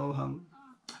starred Sammo Hung.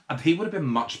 And he would have been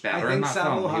much better in that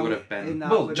film. He would have been.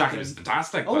 Well, Jackie was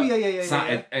fantastic. Oh,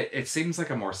 yeah. It seems like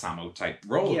a more Sammo type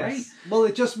role, right? Well,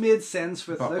 it just made sense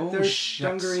with there's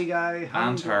Dungaree guy.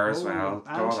 And her as well.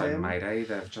 God almighty,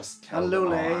 they've just killed them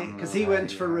all. And Lieh, because he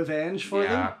went for revenge for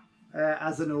them.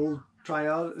 As an old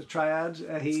triad,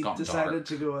 he decided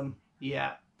to go and...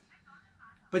 Yeah.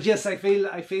 But yes, I feel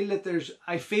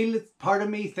that part of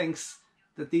me thinks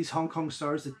that these Hong Kong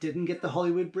stars that didn't get the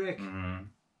Hollywood break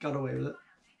got away with it.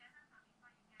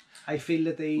 I feel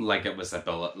that they it was a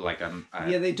bullet,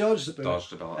 they dodged the bullet.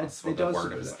 Dodged a bullet. That's what the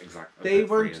word was exactly. They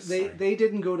weren't. They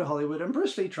didn't go to Hollywood, and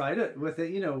Bruce Lee tried it with it.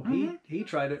 You know, he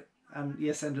tried it, and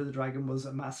yes, Enter the Dragon was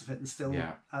a massive hit and still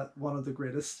one of the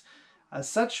greatest as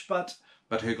such, but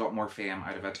who got more fame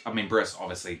out of it? I mean, Bruce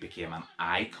obviously became an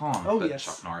icon, but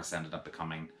Chuck Norris ended up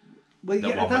becoming the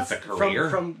one with the career.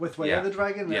 From with Way of the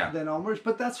Dragon then onwards.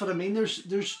 But that's what I mean.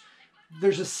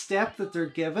 There's a step that they're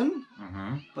given,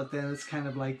 but then it's kind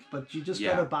of like, but you just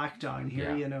gotta back down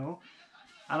here, you know.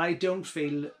 And I don't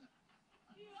feel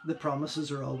the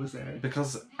promises are always there.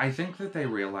 Because I think that they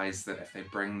realise that if they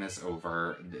bring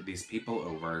these people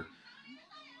over,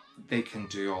 they can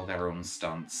do all their own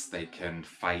stunts, they can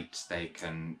fight,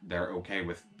 they're okay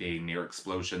with being near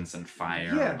explosions and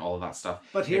fire and all of that stuff.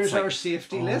 But here's our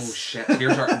safety list. Oh shit,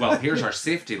 here's our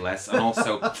safety list, and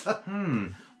also,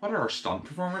 what are our stunt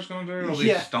performers going to do? All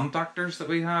these stunt actors that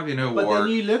we have, you know. But then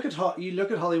you look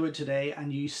at Hollywood today,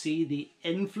 and you see the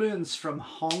influence from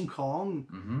Hong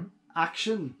Kong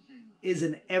action is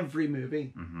in every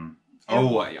movie. Do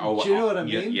you know what I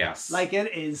mean? Yes. Like,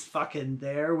 it is fucking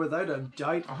there without a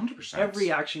doubt. 100%.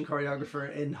 Every action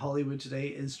choreographer in Hollywood today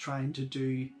is trying to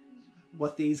do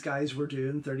what these guys were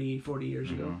doing 30, 40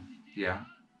 years ago. Yeah.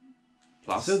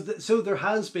 Plus. So there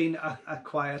has been a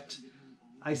quiet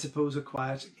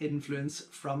influence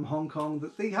from Hong Kong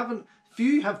that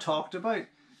few have talked about,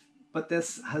 but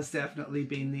this has definitely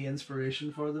been the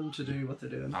inspiration for them to do what they're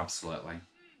doing. Absolutely.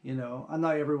 You know, and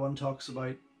now everyone talks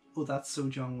about, oh, that's so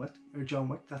John Wick,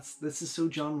 this is so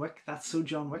John Wick, that's so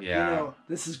John Wick. Yeah. You know,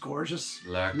 this is gorgeous.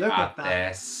 Look at that.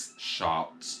 This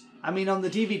shot. I mean, on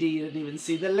the DVD, you didn't even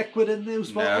see the liquid in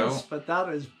those bottles, but that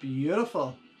is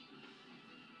beautiful.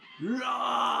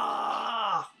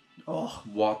 Oh,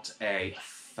 what a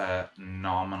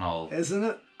phenomenal, isn't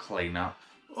it? Cleanup.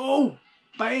 Oh,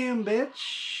 bam,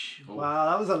 bitch! Oh. Wow,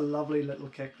 that was a lovely little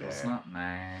kick there. Wasn't it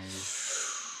nice?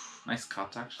 Nice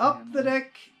cut, actually. Up the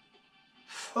dick.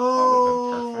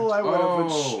 Oh, I would have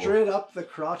went straight up the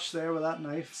crotch there with that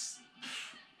knife.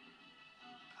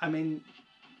 I mean,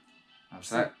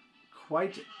 that's it.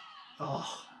 Quite.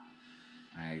 Oh,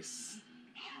 nice.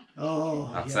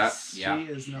 Oh, that's yes. it. Yeah,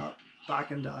 she is not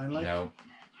backing down. Like, no.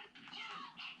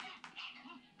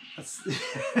 That's.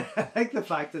 I like the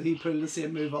fact that he pulled the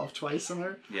same move off twice on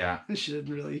her. Yeah, and she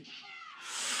didn't really.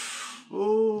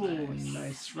 Oh,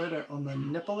 nice. Right out on the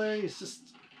nipple there. He's just.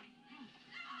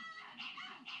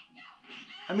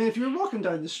 I mean, if you were walking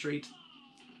down the street,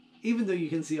 even though you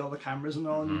can see all the cameras and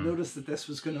all, and you notice that this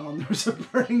was going on, there was a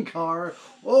burning car.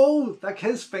 Oh, like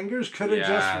his fingers could have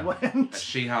just went.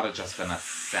 She had just been a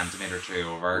centimetre or two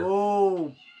over.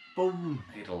 Oh, boom.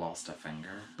 He'd have lost a finger.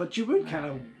 But you would kind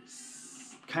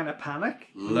of panic.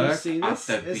 Look at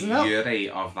the beauty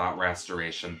of that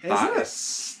restoration. That is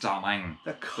stunning.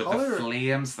 The colour. With the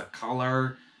flames, the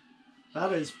colour.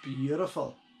 That is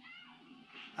beautiful.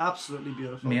 Absolutely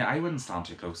beautiful. Mate, I wouldn't stand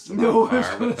too close to that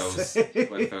car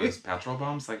with those petrol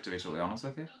bombs, like, to be totally honest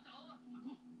with you.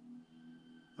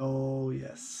 Oh,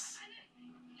 yes.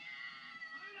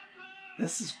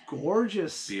 This is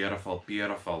gorgeous. Beautiful,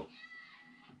 beautiful.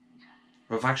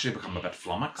 We've actually become a bit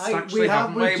flummoxed, haven't we?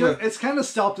 It's kind of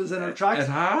stopped us in our tracks. It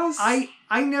has.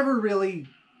 I never really,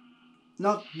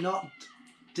 not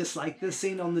disliked this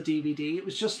scene on the DVD. It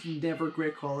was just never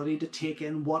great quality to take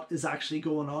in what is actually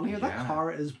going on here. That car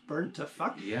is burnt to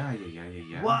fuck. Yeah.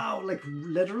 Wow, like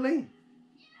literally.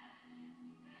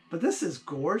 But this is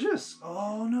gorgeous.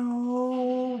 Oh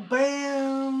no,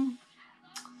 bam.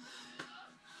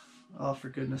 Oh, for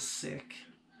goodness sake.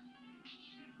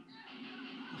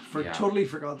 Totally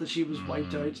forgot that she was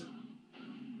wiped out.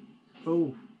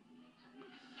 Oh.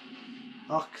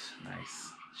 Ugh.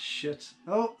 Nice. Shit.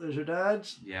 Oh, there's her dad.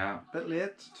 Yeah. Bit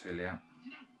late. Too late.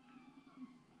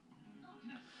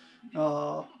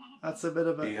 Oh, that's a bit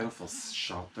of a beautiful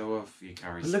shot though of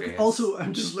Yukari's face. Also,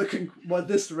 I'm just looking. What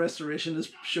this restoration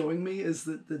is showing me is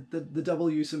that the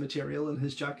double use of material in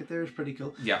his jacket there is pretty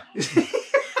cool. Yeah.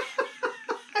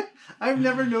 I've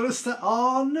never noticed that.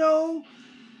 Oh no.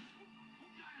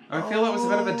 I feel it was a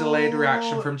bit of a delayed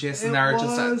reaction from Jason there,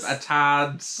 just a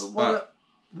tad. But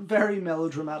a very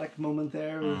melodramatic moment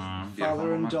there with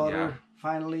father and daughter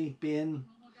finally being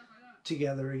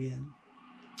together again.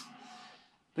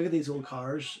 Look at these old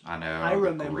cars. I know. I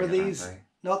remember these,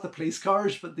 not the police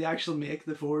cars, but the actual make,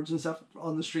 the Fords and stuff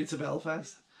on the streets of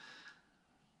Belfast.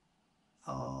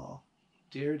 Oh,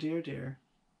 dear, dear, dear.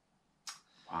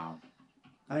 Wow.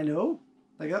 I know.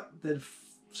 Like that did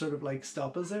sort of like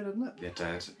stop us there, didn't it? It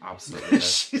did, absolutely did.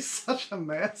 She's such a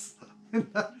mess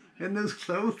in those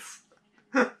clothes.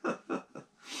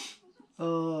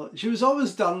 She was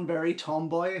always done very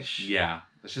tomboyish. Yeah,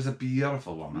 she's a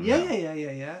beautiful woman.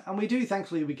 Yeah. And we do,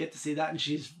 thankfully, we get to see that, and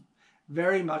she's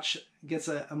very much gets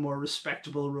a more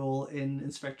respectable role in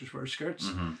Inspectors Wear Skirts.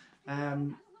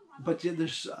 Mm-hmm. But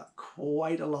there's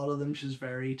quite a lot of them. She's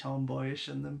very tomboyish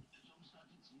in them.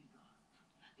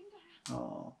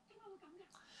 Oh,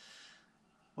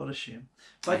 what a shame.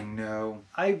 But I know.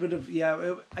 I would have,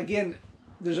 again,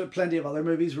 there's plenty of other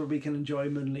movies where we can enjoy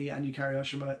Moon Lee and Yukari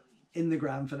Oshima in the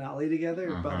grand finale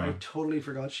together, but I totally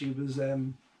forgot she was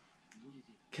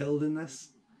killed in this.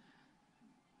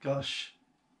 Gosh.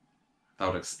 That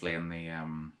would explain the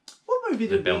what movie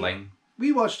did billing.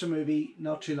 We watched a movie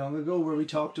not too long ago where we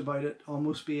talked about it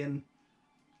almost being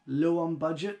low on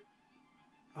budget.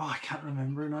 Oh, I can't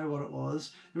remember now what it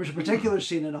was. There was a particular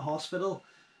scene in a hospital.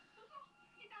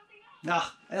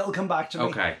 It'll come back to me.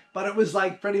 Okay. But it was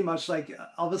like pretty much like,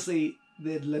 obviously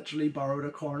they'd literally borrowed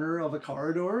a corner of a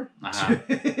corridor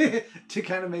to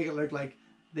kind of make it look like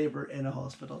they were in a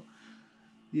hospital.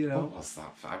 You know. What was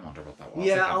that? I wonder what that was.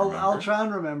 Yeah, I'll try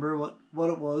and remember what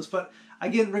it was. But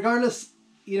again, regardless,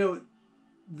 you know,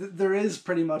 there is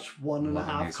pretty much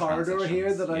 1.5 corridor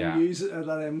here that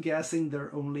I'm guessing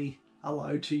they're only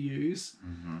allowed to use.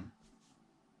 Mm-hmm.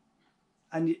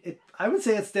 And I would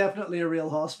say it's definitely a real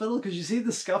hospital because you see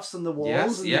the scuffs on the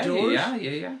walls and the doors.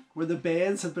 Yeah. Where the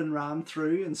beds have been rammed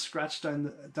through and scratched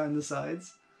down the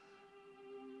sides.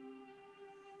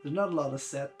 There's not a lot of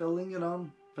set building going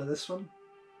on for this one.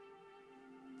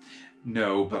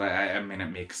 No, but I mean it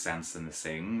makes sense in the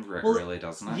scene, really,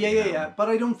 doesn't it? Yeah. But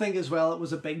I don't think as well it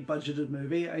was a big budgeted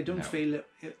movie. I don't feel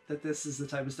that this is the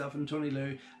type of stuff. And Tony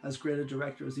Lieh, as great a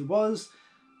director as he was,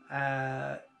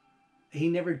 he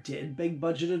never did big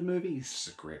budgeted movies.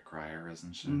 She's a great crier,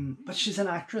 isn't she? But she's an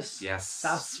actress. Yes.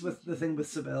 That's the thing with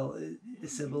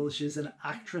Sibelle. She's an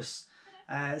actress.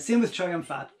 Same with Chow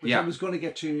Yun-fat, which I was going to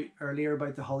get to earlier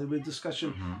about the Hollywood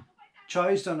discussion. Mm-hmm.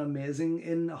 Chow's done amazing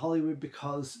in Hollywood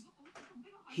because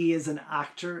he is an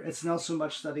actor. It's not so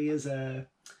much that he is an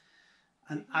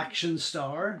action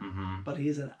star, but he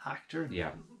is an actor.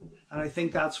 Yeah. And I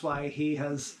think that's why he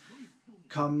has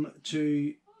come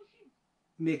to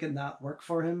making that work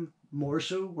for him more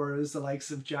so, whereas the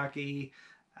likes of Jackie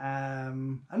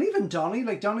and even Donnie,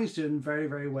 like Donnie's doing very,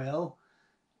 very well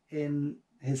in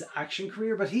his action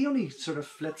career, but he only sort of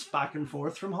flits back and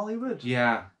forth from Hollywood.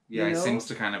 Yeah, he seems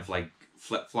to kind of like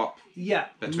flip-flop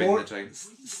between the two.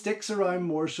 Sticks around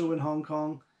more so in Hong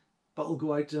Kong, but will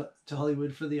go out to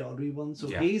Hollywood for the odd wee one. So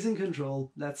he's in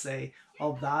control, let's say,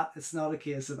 of that. It's not a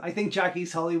case of... I think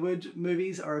Jackie's Hollywood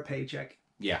movies are a paycheck.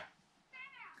 Yeah.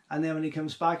 And then when he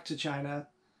comes back to China,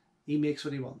 he makes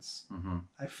what he wants. Mm-hmm.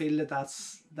 I feel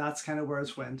that's kind of where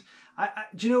it's went.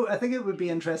 Do you know, I think it would be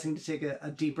interesting to take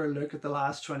a deeper look at the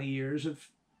last 20 years of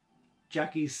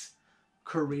Jackie's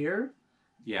career.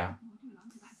 Yeah.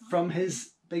 From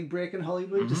his big break in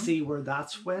Hollywood, to see where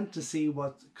that's went, to see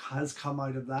what has come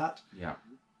out of that. Yeah.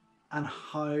 And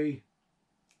how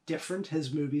different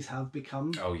his movies have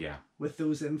become. Oh, yeah. With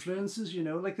those influences, you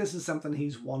know, like this is something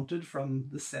he's wanted from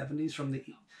the 70s, from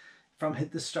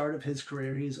the start of his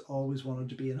career. He's always wanted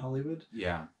to be in Hollywood.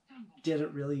 Yeah.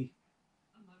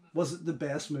 Was it the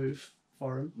best move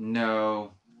for him?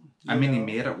 No. I mean, he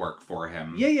made it work for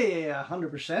him. Yeah,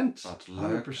 100%. But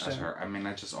look at her. I mean,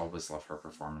 I just always love her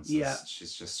performances. Yeah.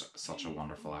 She's just such a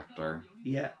wonderful actor.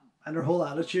 Yeah. And her whole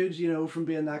attitude, you know, from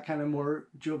being that kind of more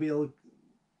jovial,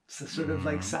 sort of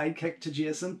like sidekick to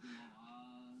Jason.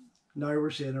 Now we're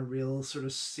seeing a real sort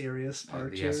of serious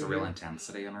part. Yes, a real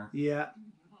intensity in her. Yeah.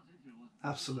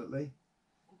 Absolutely.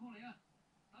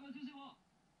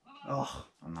 Oh,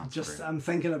 I'm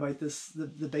thinking about this,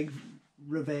 the big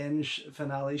revenge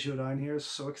finale showdown here is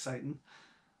so exciting.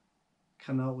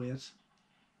 Cannot wait.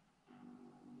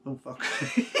 Oh fuck.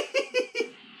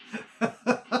 Love,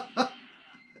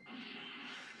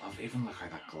 even look how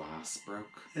that glass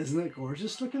broke. Isn't it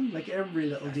gorgeous looking? Like every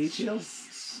little detail.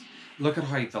 Look at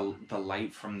how the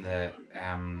light from the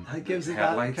it gives it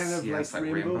that kind of like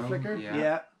rainbow flicker.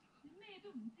 Yeah.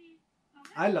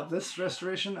 I love this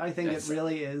restoration. I think it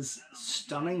really is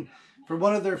stunning. For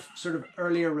one of their sort of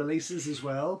earlier releases as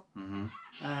well.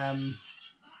 Mm-hmm.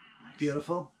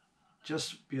 Beautiful.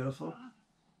 Just beautiful.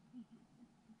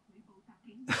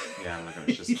 Yeah, look at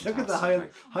it. Just look at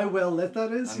how well lit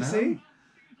that is, you see?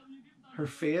 Her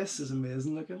face is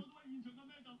amazing looking.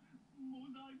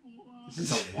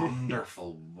 It's a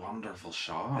wonderful, wonderful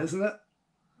shot. Isn't it?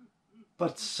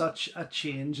 But such a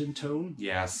change in tone.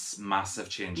 Yes, massive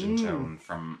change in tone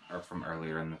from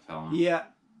earlier in the film. Yeah.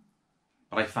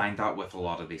 But I find that with a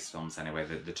lot of these films anyway,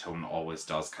 the tone always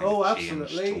does kind of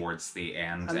change towards the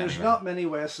end. And there's not many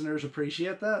Westerners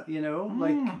appreciate that, you know?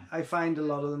 Like, I find a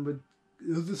lot of them would,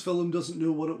 this film doesn't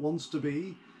know what it wants to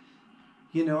be.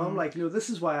 You know, I'm like, no, this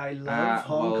is why I love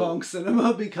Hong Kong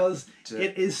cinema, because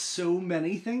it is so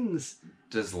many things.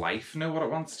 Does life know what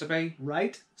it wants to be?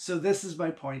 Right? So this is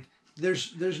my point.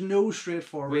 There's no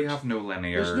straightforward. We have no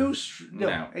linear. There's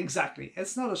no, exactly.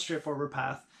 It's not a straightforward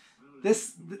path.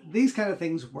 These kind of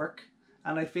things work,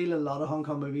 and I feel a lot of Hong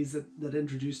Kong movies that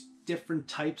introduce different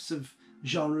types of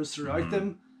genres throughout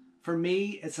them. For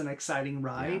me, it's an exciting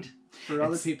ride. Yeah. For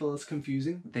other people, it's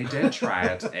confusing. They did try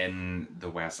it in the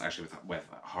West, actually, with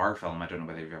a horror film. I don't know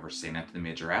whether you've ever seen it, The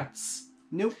Majorettes.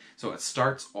 Nope. So it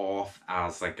starts off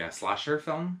as like a slasher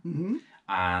film. Mm-hmm.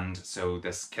 And so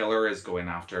this killer is going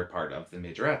after part of the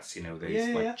majorettes, you know, these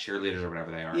cheerleaders or whatever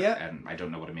they are. Yeah. And I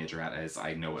don't know what a majorette is.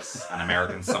 I know it's an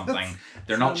American something.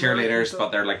 They're not cheerleaders,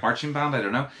 but they're like marching band. I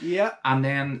don't know. Yeah. And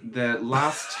then the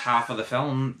last half of the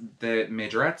film, the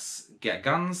majorettes get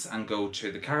guns and go to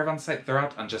the caravan site they're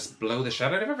at and just blow the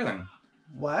shit out of everything.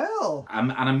 Wow.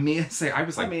 And amazing. I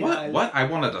was like, what? I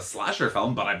wanted a slasher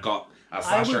film, but I've got a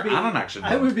slasher and an action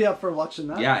film. I would be up for watching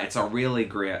that. Yeah, it's a really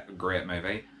great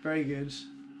movie. Very good.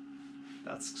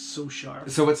 That's so sharp.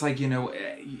 So it's like, you know,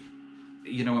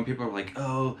 when people are like,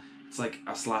 oh, it's like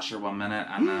a slasher 1 minute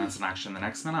and then it's an action the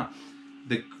next minute.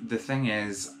 The thing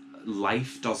is,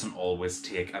 life doesn't always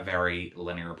take a very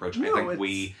linear approach. No, I think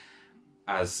we,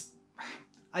 as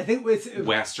with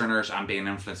Westerners and being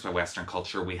influenced by Western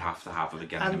culture, we have to have a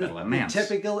beginning, a middle, and an end.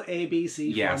 Typical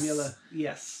ABC formula.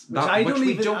 Yes. Which I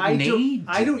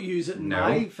don't use it in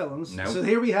my films. No. So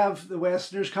here we have the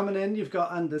Westerners coming in. You've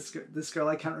got, and this girl,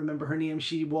 I can't remember her name.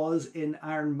 She was in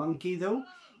Iron Monkey, though.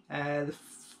 The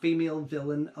female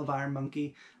villain of Iron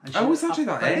Monkey. And she is actually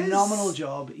that is? Phenomenal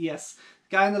job. Yes.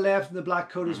 The guy on the left in the black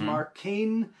coat is Mark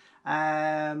Keane.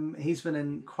 He's been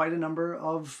in quite a number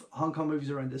of Hong Kong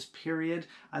movies around this period,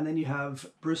 and then you have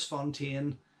Bruce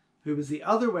Fontaine, who was the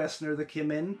other Westerner that came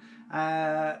in.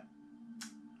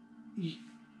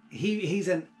 He's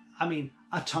in, I mean,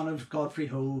 a ton of Godfrey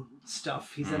Ho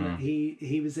stuff. He's in.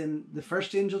 He was in the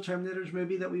first Angel Terminators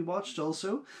movie that we watched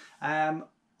also.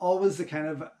 Always the kind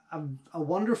of a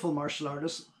wonderful martial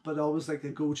artist, but always like the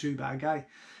go-to bad guy.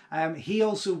 He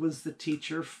also was the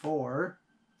teacher for.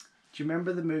 Do you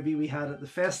remember the movie we had at the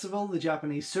festival, the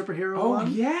Japanese superhero one? Oh,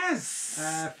 yes!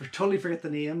 Totally forget the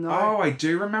name now. Oh, I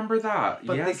do remember that.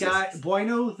 But the guy,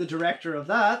 Bueno, the director of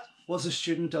that, was a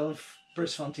student of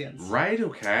Bruce Fontaine's. Right,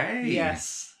 okay.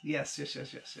 Yes.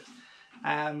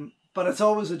 But it's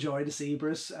always a joy to see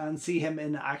Bruce and see him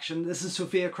in action. This is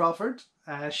Sophia Crawford.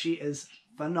 She is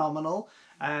phenomenal.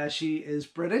 She is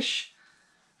British,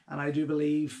 and I do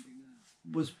believe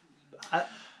was...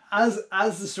 As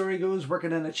the story goes,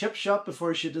 working in a chip shop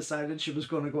before she decided she was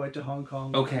going to go out to Hong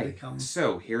Kong. Okay,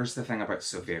 so here's the thing about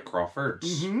Sophia Crawford.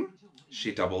 Mm-hmm.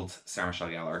 She doubled Sarah Michelle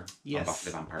Gellar on Buffy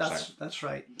the Vampire Slayer. That's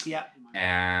right.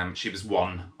 Yeah. She was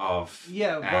one of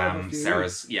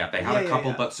Sarah's. Yeah, they had a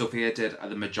couple, but Sophia did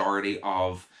the majority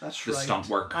of the stunt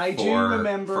work. I do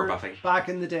remember Buffy back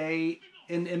in the day.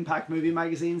 In Impact Movie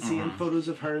Magazine, seeing photos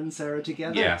of her and Sarah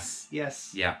together. Yes.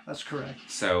 Yeah. That's correct.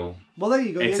 So... Well, there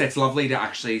you go. It's lovely to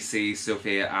actually see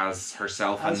Sophia as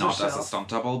herself and not as a stunt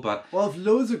double, but... Well, I've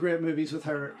loads of great movies with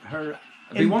her it'd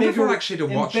be wonderful actually to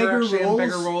watch her actually in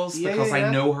bigger roles, because I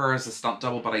know her as a stunt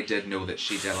double, but I did know that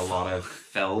she did a lot of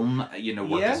film,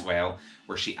 work as well,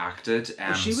 where she acted.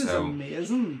 She was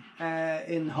amazing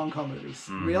in Hong Kong movies,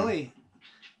 really.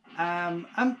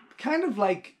 I'm kind of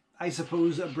like... I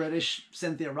suppose a British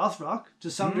Cynthia Rothrock to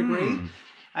some degree.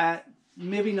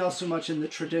 Maybe not so much in the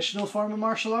traditional form of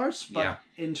martial arts, but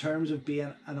in terms of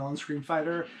being an on-screen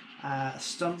fighter, a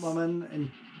stunt woman,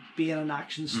 and being an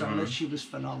action starlet, she was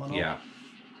phenomenal. Yeah,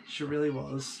 she really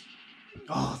was.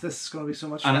 Oh, this is going to be so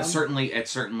much fun. And it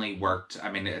certainly worked.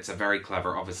 I mean, it's a very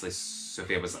clever. Obviously,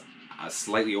 Sophia was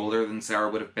slightly older than Sarah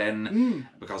would have been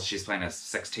because she's playing a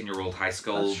 16-year-old high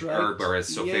school,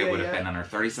 whereas Sophia would have been in her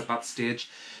 30s at that stage.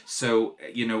 So,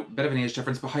 bit of an age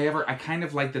difference. But however, I kind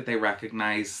of like that they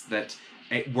recognise that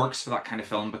it works for that kind of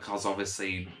film, because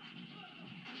obviously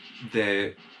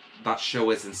that show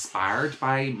is inspired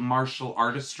by martial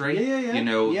artistry.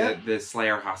 The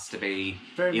Slayer has to be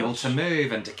able to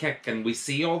move and to kick, and we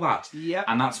see all that. Yeah.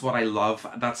 And that's what I love.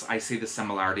 I see the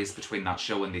similarities between that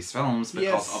show and these films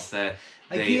because of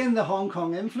the Hong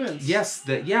Kong influence. Yes,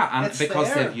 and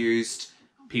because they've used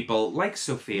people like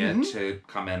Sophia to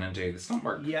come in and do the stunt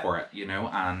work for it,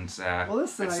 and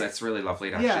it's really lovely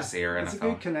to actually see her in a film. It's a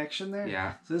good connection there.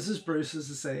 Yeah. So this is Bruce,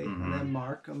 as I say, and then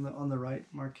Mark on the right,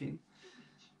 Mark Keane.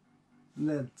 And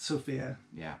then Sophia.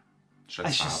 Yeah. She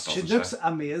looks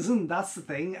amazing. That's the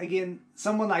thing. Again,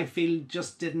 someone I feel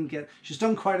just didn't get... She's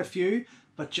done quite a few,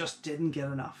 but just didn't get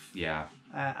enough. Yeah.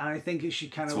 And I think she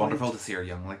kind of... It's wonderful to see her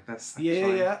young like this,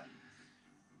 actually. Yeah.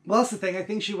 Well, that's the thing. I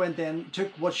think she went then, took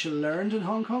what she learned in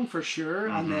Hong Kong for sure,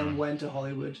 and then went to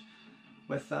Hollywood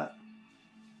with that.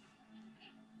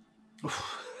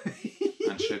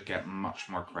 and should get much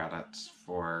more credit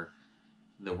for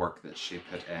the work that she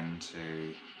put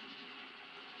into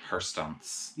her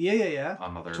stunts. Yeah.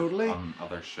 On other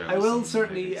shows. I will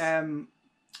certainly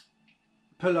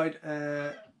pull out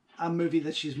a movie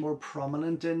that she's more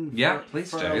prominent in.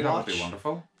 Please do. That would be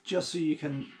wonderful. Just so you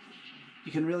can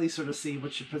really sort of see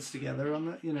what she puts together on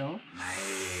it, you know.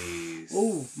 Nice.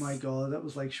 Oh my god, that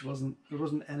was like there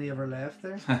wasn't any of her left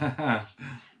there.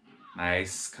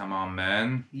 Nice. Come on,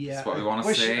 man. Yeah. That's what we want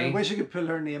to see. I wish I could pull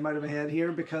her name out of my head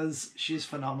here because she's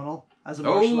phenomenal as a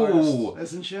martial artist,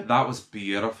 isn't she? That was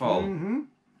beautiful. Mm-hmm.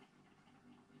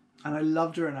 And I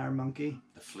loved her in Iron Monkey.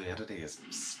 The fluidity is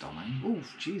stunning. Oh,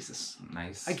 Jesus.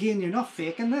 Nice. Again, you're not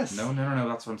faking this. No.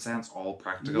 That's what I'm saying. It's all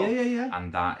practical. Yeah.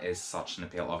 And that is such an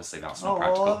appeal. Obviously, that's not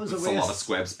practical. It's a lot of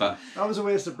squibs, but... That was a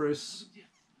waste of Bruce.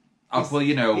 Well,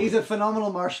 you know... He's a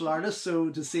phenomenal martial artist, so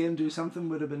to see him do something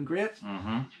would have been great.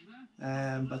 Mm-hmm.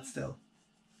 But still.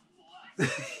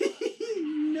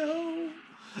 No.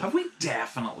 Have we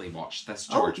definitely watched this,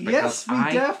 George? Oh, yes, we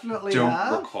definitely have. I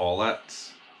don't recall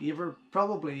it. You were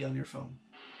probably on your phone.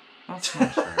 That's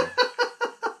not true.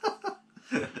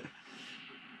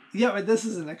 Yeah, but this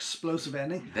is an explosive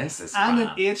ending. This is and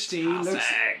fantastic. in HD looks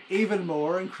even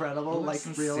more incredible. Like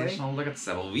really, look at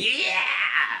Sibelle. Yeah,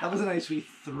 that was a nice wee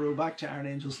throwback to Iron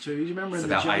Angels 2. Do you remember in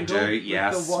the Sibelle, jungle? I do.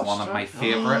 Yes, one of my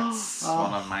favourites. Oh,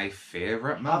 one of my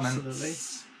favourite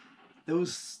moments.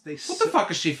 Absolutely. What the fuck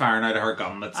is she firing out of her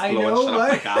gun that's blowing know, shit up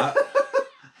like that?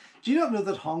 Do you not know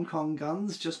that Hong Kong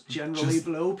guns just generally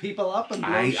blow people up and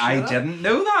blow shit up? I didn't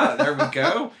know that. There we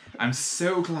go. I'm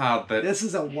so glad that this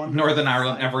is a wonderful Northern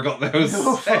Ireland never got those in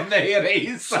the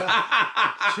 80s.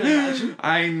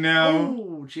 I know.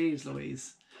 Oh, jeez,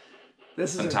 Louise.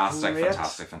 This is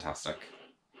fantastic.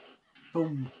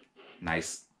 Boom.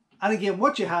 Nice. And again,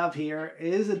 what you have here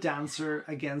is a dancer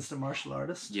against a martial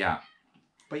artist. Yeah.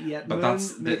 But yet, but Moon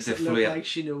that's makes it look like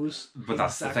she knows. But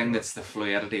that's the thing. That's the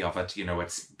fluidity of it. You know,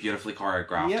 it's beautifully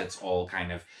choreographed. Yep. It's all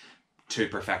kind of to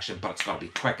perfection, but it's got to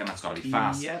be quick and it's got to be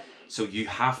fast. Yep. So you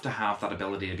have to have that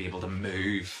ability to be able to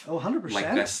move 100%.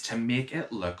 like this to make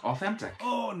it look authentic.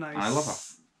 Oh, nice. And I love it.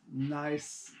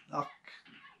 Nice. Oh.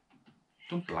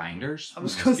 Don't blinders. I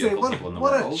was going to say,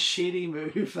 what a shady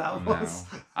move that was.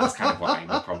 That's kind of what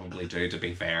I would probably do, to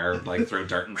be fair. Like, throw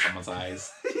dirt in someone's eyes.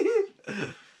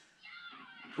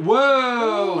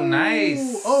 Whoa, ooh,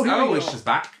 nice. Oh, she's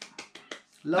back.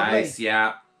 Lovely. Nice,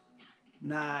 yeah.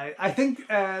 Nah, I think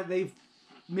they've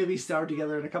maybe starred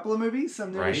together in a couple of movies.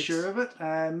 I'm not sure of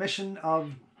it. Mission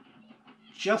of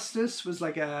Justice was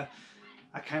like a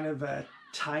kind of a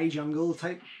Thai jungle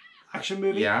type action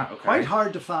movie. Yeah, okay. Quite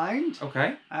hard to find.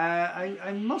 Okay.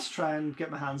 I must try and get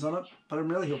my hands on it, but I'm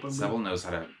really hoping... Sibelle knows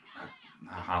how to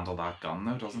handle that gun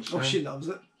though, doesn't she? Oh, she loves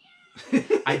it. Do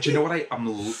you know what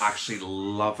I'm actually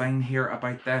loving here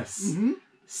about this? Mm-hmm.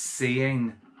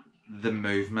 Seeing the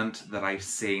movement that I've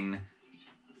seen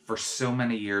for so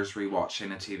many years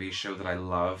rewatching a TV show that I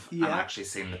love, and actually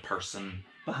seeing the person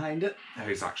behind it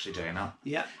who's actually doing it.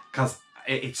 Yeah. Because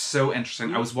it's so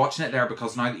interesting. I was watching it there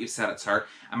because now that you've said it's her,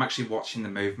 I'm actually watching the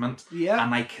movement. Yeah.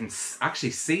 And I can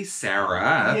actually see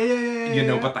Sarah, you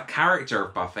know, but the character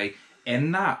of Buffy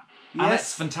in that. Yes. And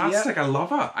it's fantastic. I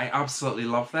love it. I absolutely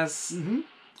love this. Mm-hmm.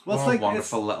 Well, it's like a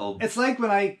wonderful little... It's like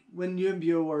when Yuen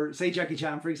Biao, or say Jackie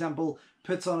Chan, for example,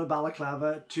 puts on a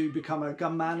balaclava to become a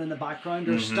gunman in the background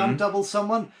or stunt double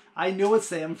someone. I know it's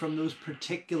them from those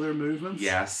particular movements.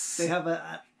 Yes. They have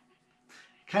a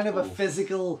kind of a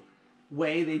physical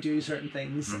way they do certain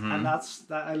things, and that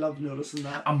I love noticing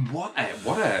that. And what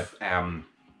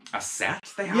a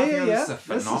set they have here. This is a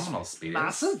phenomenal space.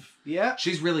 Massive. Yeah.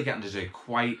 She's really getting to do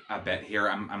quite a bit here.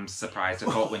 I'm surprised. I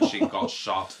thought when she got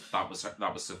shot that was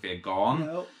Sophia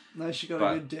gone. No, she got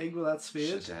a good dig with that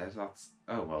spade. She did. That's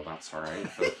alright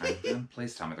for the time being.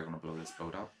 Please tell me they're gonna blow this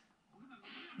boat up.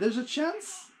 There's a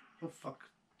chance. Oh fuck.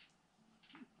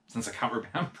 Since I can't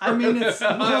remember. I mean, it's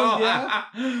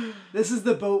This is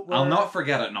the boat where... I'll not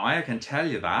forget it now, I can tell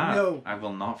you that. No. I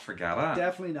will not forget it.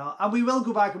 Definitely not. And we will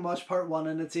go back and watch part 1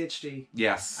 in its HD.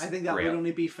 Yes. I think that would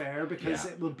only be fair because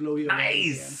it will blow you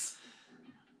away again.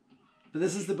 But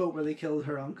this is the boat where they killed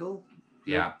her uncle.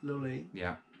 Yeah. Lieh.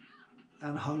 Yeah.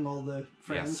 And hung all the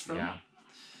friends from. Yeah.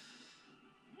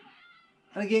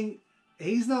 And again,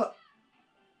 he's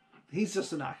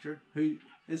just an actor who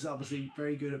is obviously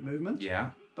very good at movement. Yeah.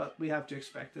 But we have to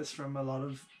expect this from a lot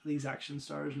of these action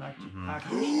stars and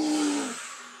actors.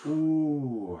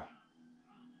 Ooh.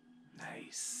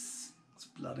 Nice. It's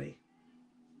bloody.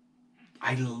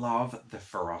 I love the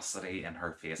ferocity in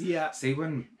her face. Yeah. See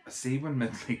when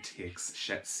Midley takes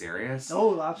shit serious.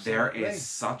 Oh, absolutely. There is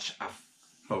such a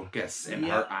focus in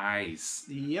her eyes.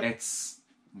 Yep. It's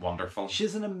wonderful.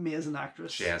 She's an amazing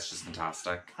actress. She is. She's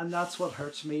fantastic. And that's what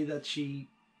hurts me, that she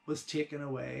was taken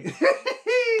away.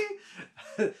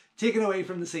 Taken away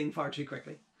from the scene far too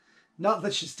quickly. Not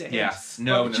that she's dead. Yes.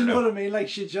 No, but you know what I mean? Like,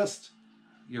 she just...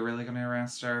 You're really going to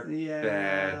arrest her?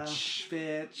 Yeah.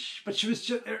 Bitch. But she was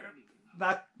just...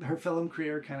 her film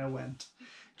career kind of went.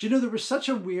 Do you know, there was such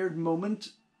a weird moment...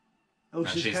 Oh,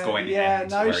 she's going in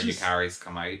now where Yukari's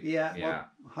come out. Yeah. Well,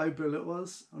 how Bullet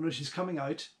was. Oh no, she's coming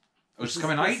out. Oh, she's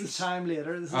coming out? This is time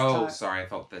later. Sorry, I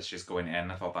thought that she's going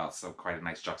in. I thought that's quite a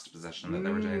nice juxtaposition that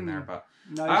they were doing there, but...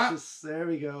 No, there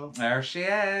we go. There she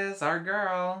is, our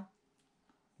girl.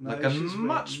 No, looking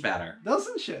much better.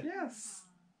 Doesn't she? Yes.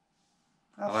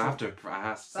 Well, I have to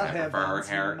say, I prefer her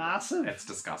hair. Massive. It's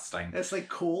disgusting. It's like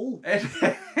coal. It's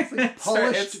like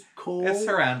polished coal. It's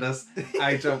horrendous.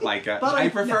 I don't like it. But I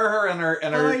prefer her in her.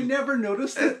 But I never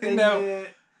noticed it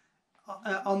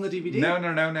on the DVD. No.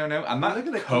 And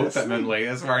that coat that Min Lee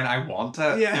is wearing, I want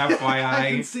it. Yeah. FYI.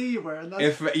 I can see you wearing that.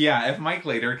 If Mike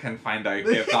Leader can find out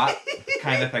if that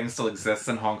kind of thing still exists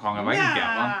in Hong Kong, if I can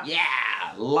get one. Yeah.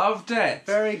 Loved it.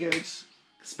 Very good.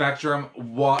 Spectrum,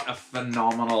 what a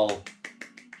phenomenal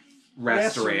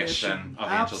restoration of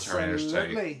Angel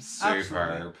Terminators 2. Superb.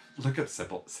 Absolutely. Look at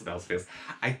Sibelle's face.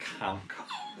 I can't go.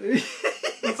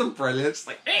 That's a brilliant. Just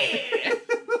like,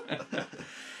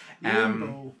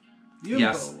 Yumbo.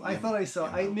 Yes. I thought I saw.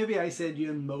 Maybe I said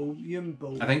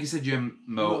Yumbo. I think you said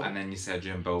Yumbo and then you said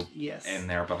Yumbo in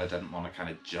there, but I didn't want to kind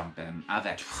of jump in.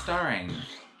 Avec starring.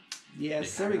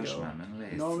 Yes, there we go.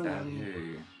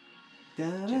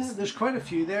 There's quite a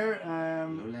few there.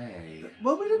 Lieh.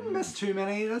 Well, we didn't miss too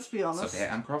many. Let's be honest. So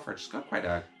Anne Crawford, she's got quite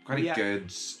a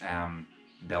good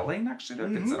billing actually,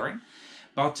 though, considering.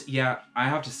 But yeah, I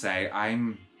have to say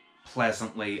I'm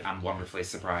pleasantly and wonderfully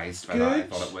surprised by that. I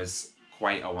thought it was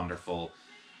quite a wonderful.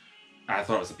 I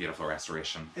thought it was a beautiful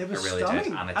restoration. It was really stunning.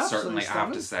 did, and it's certainly stunning. I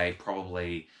have to say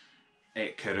probably.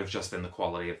 It could have just been the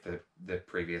quality of the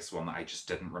previous one. I just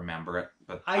didn't remember it,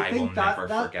 but I will never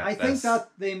forget this. I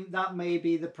think that may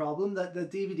be the problem, that the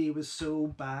DVD was so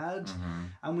bad,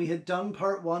 and we had done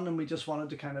part 1 and we just wanted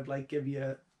to kind of like give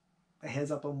you a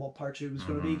heads up on what part 2 was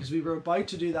going to be, because we were about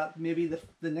to do that maybe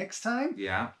the next time.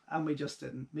 Yeah. And we just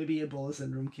didn't. Maybe Ebola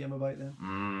syndrome came about then.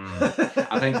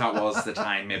 I think that was the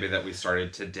time maybe that we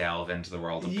started to delve into the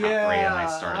world of Capri, and I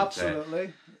started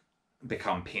to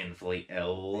become painfully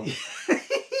ill.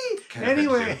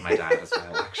 Anyway, my dad as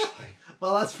well, actually.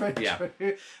 Well, that's very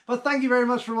true. But thank you very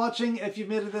much for watching. If you've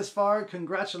made it this far,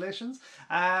 congratulations.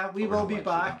 We will be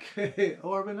back.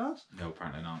 Or are we not? No,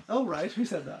 apparently not. Oh, right. Who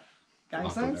said that? Gang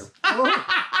signs?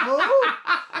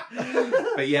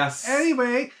 But yes.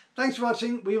 Anyway, thanks for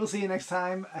watching. We will see you next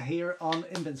time here on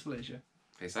Invincible Asia.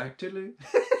 Peace out. Toodaloo.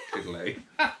 Toodaloo.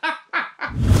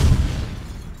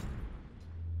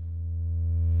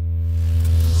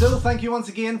 So thank you once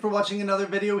again for watching another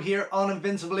video here on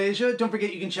Invincible Asia. Don't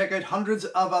forget you can check out hundreds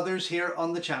of others here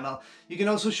on the channel. You can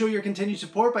also show your continued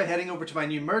support by heading over to my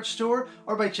new merch store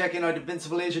or by checking out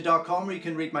invincibleasia.com, where you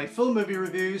can read my full movie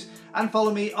reviews, and follow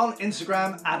me on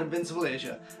Instagram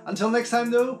 @InvincibleAsia. Until next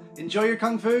time though, enjoy your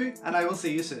Kung Fu and I will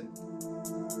see you soon.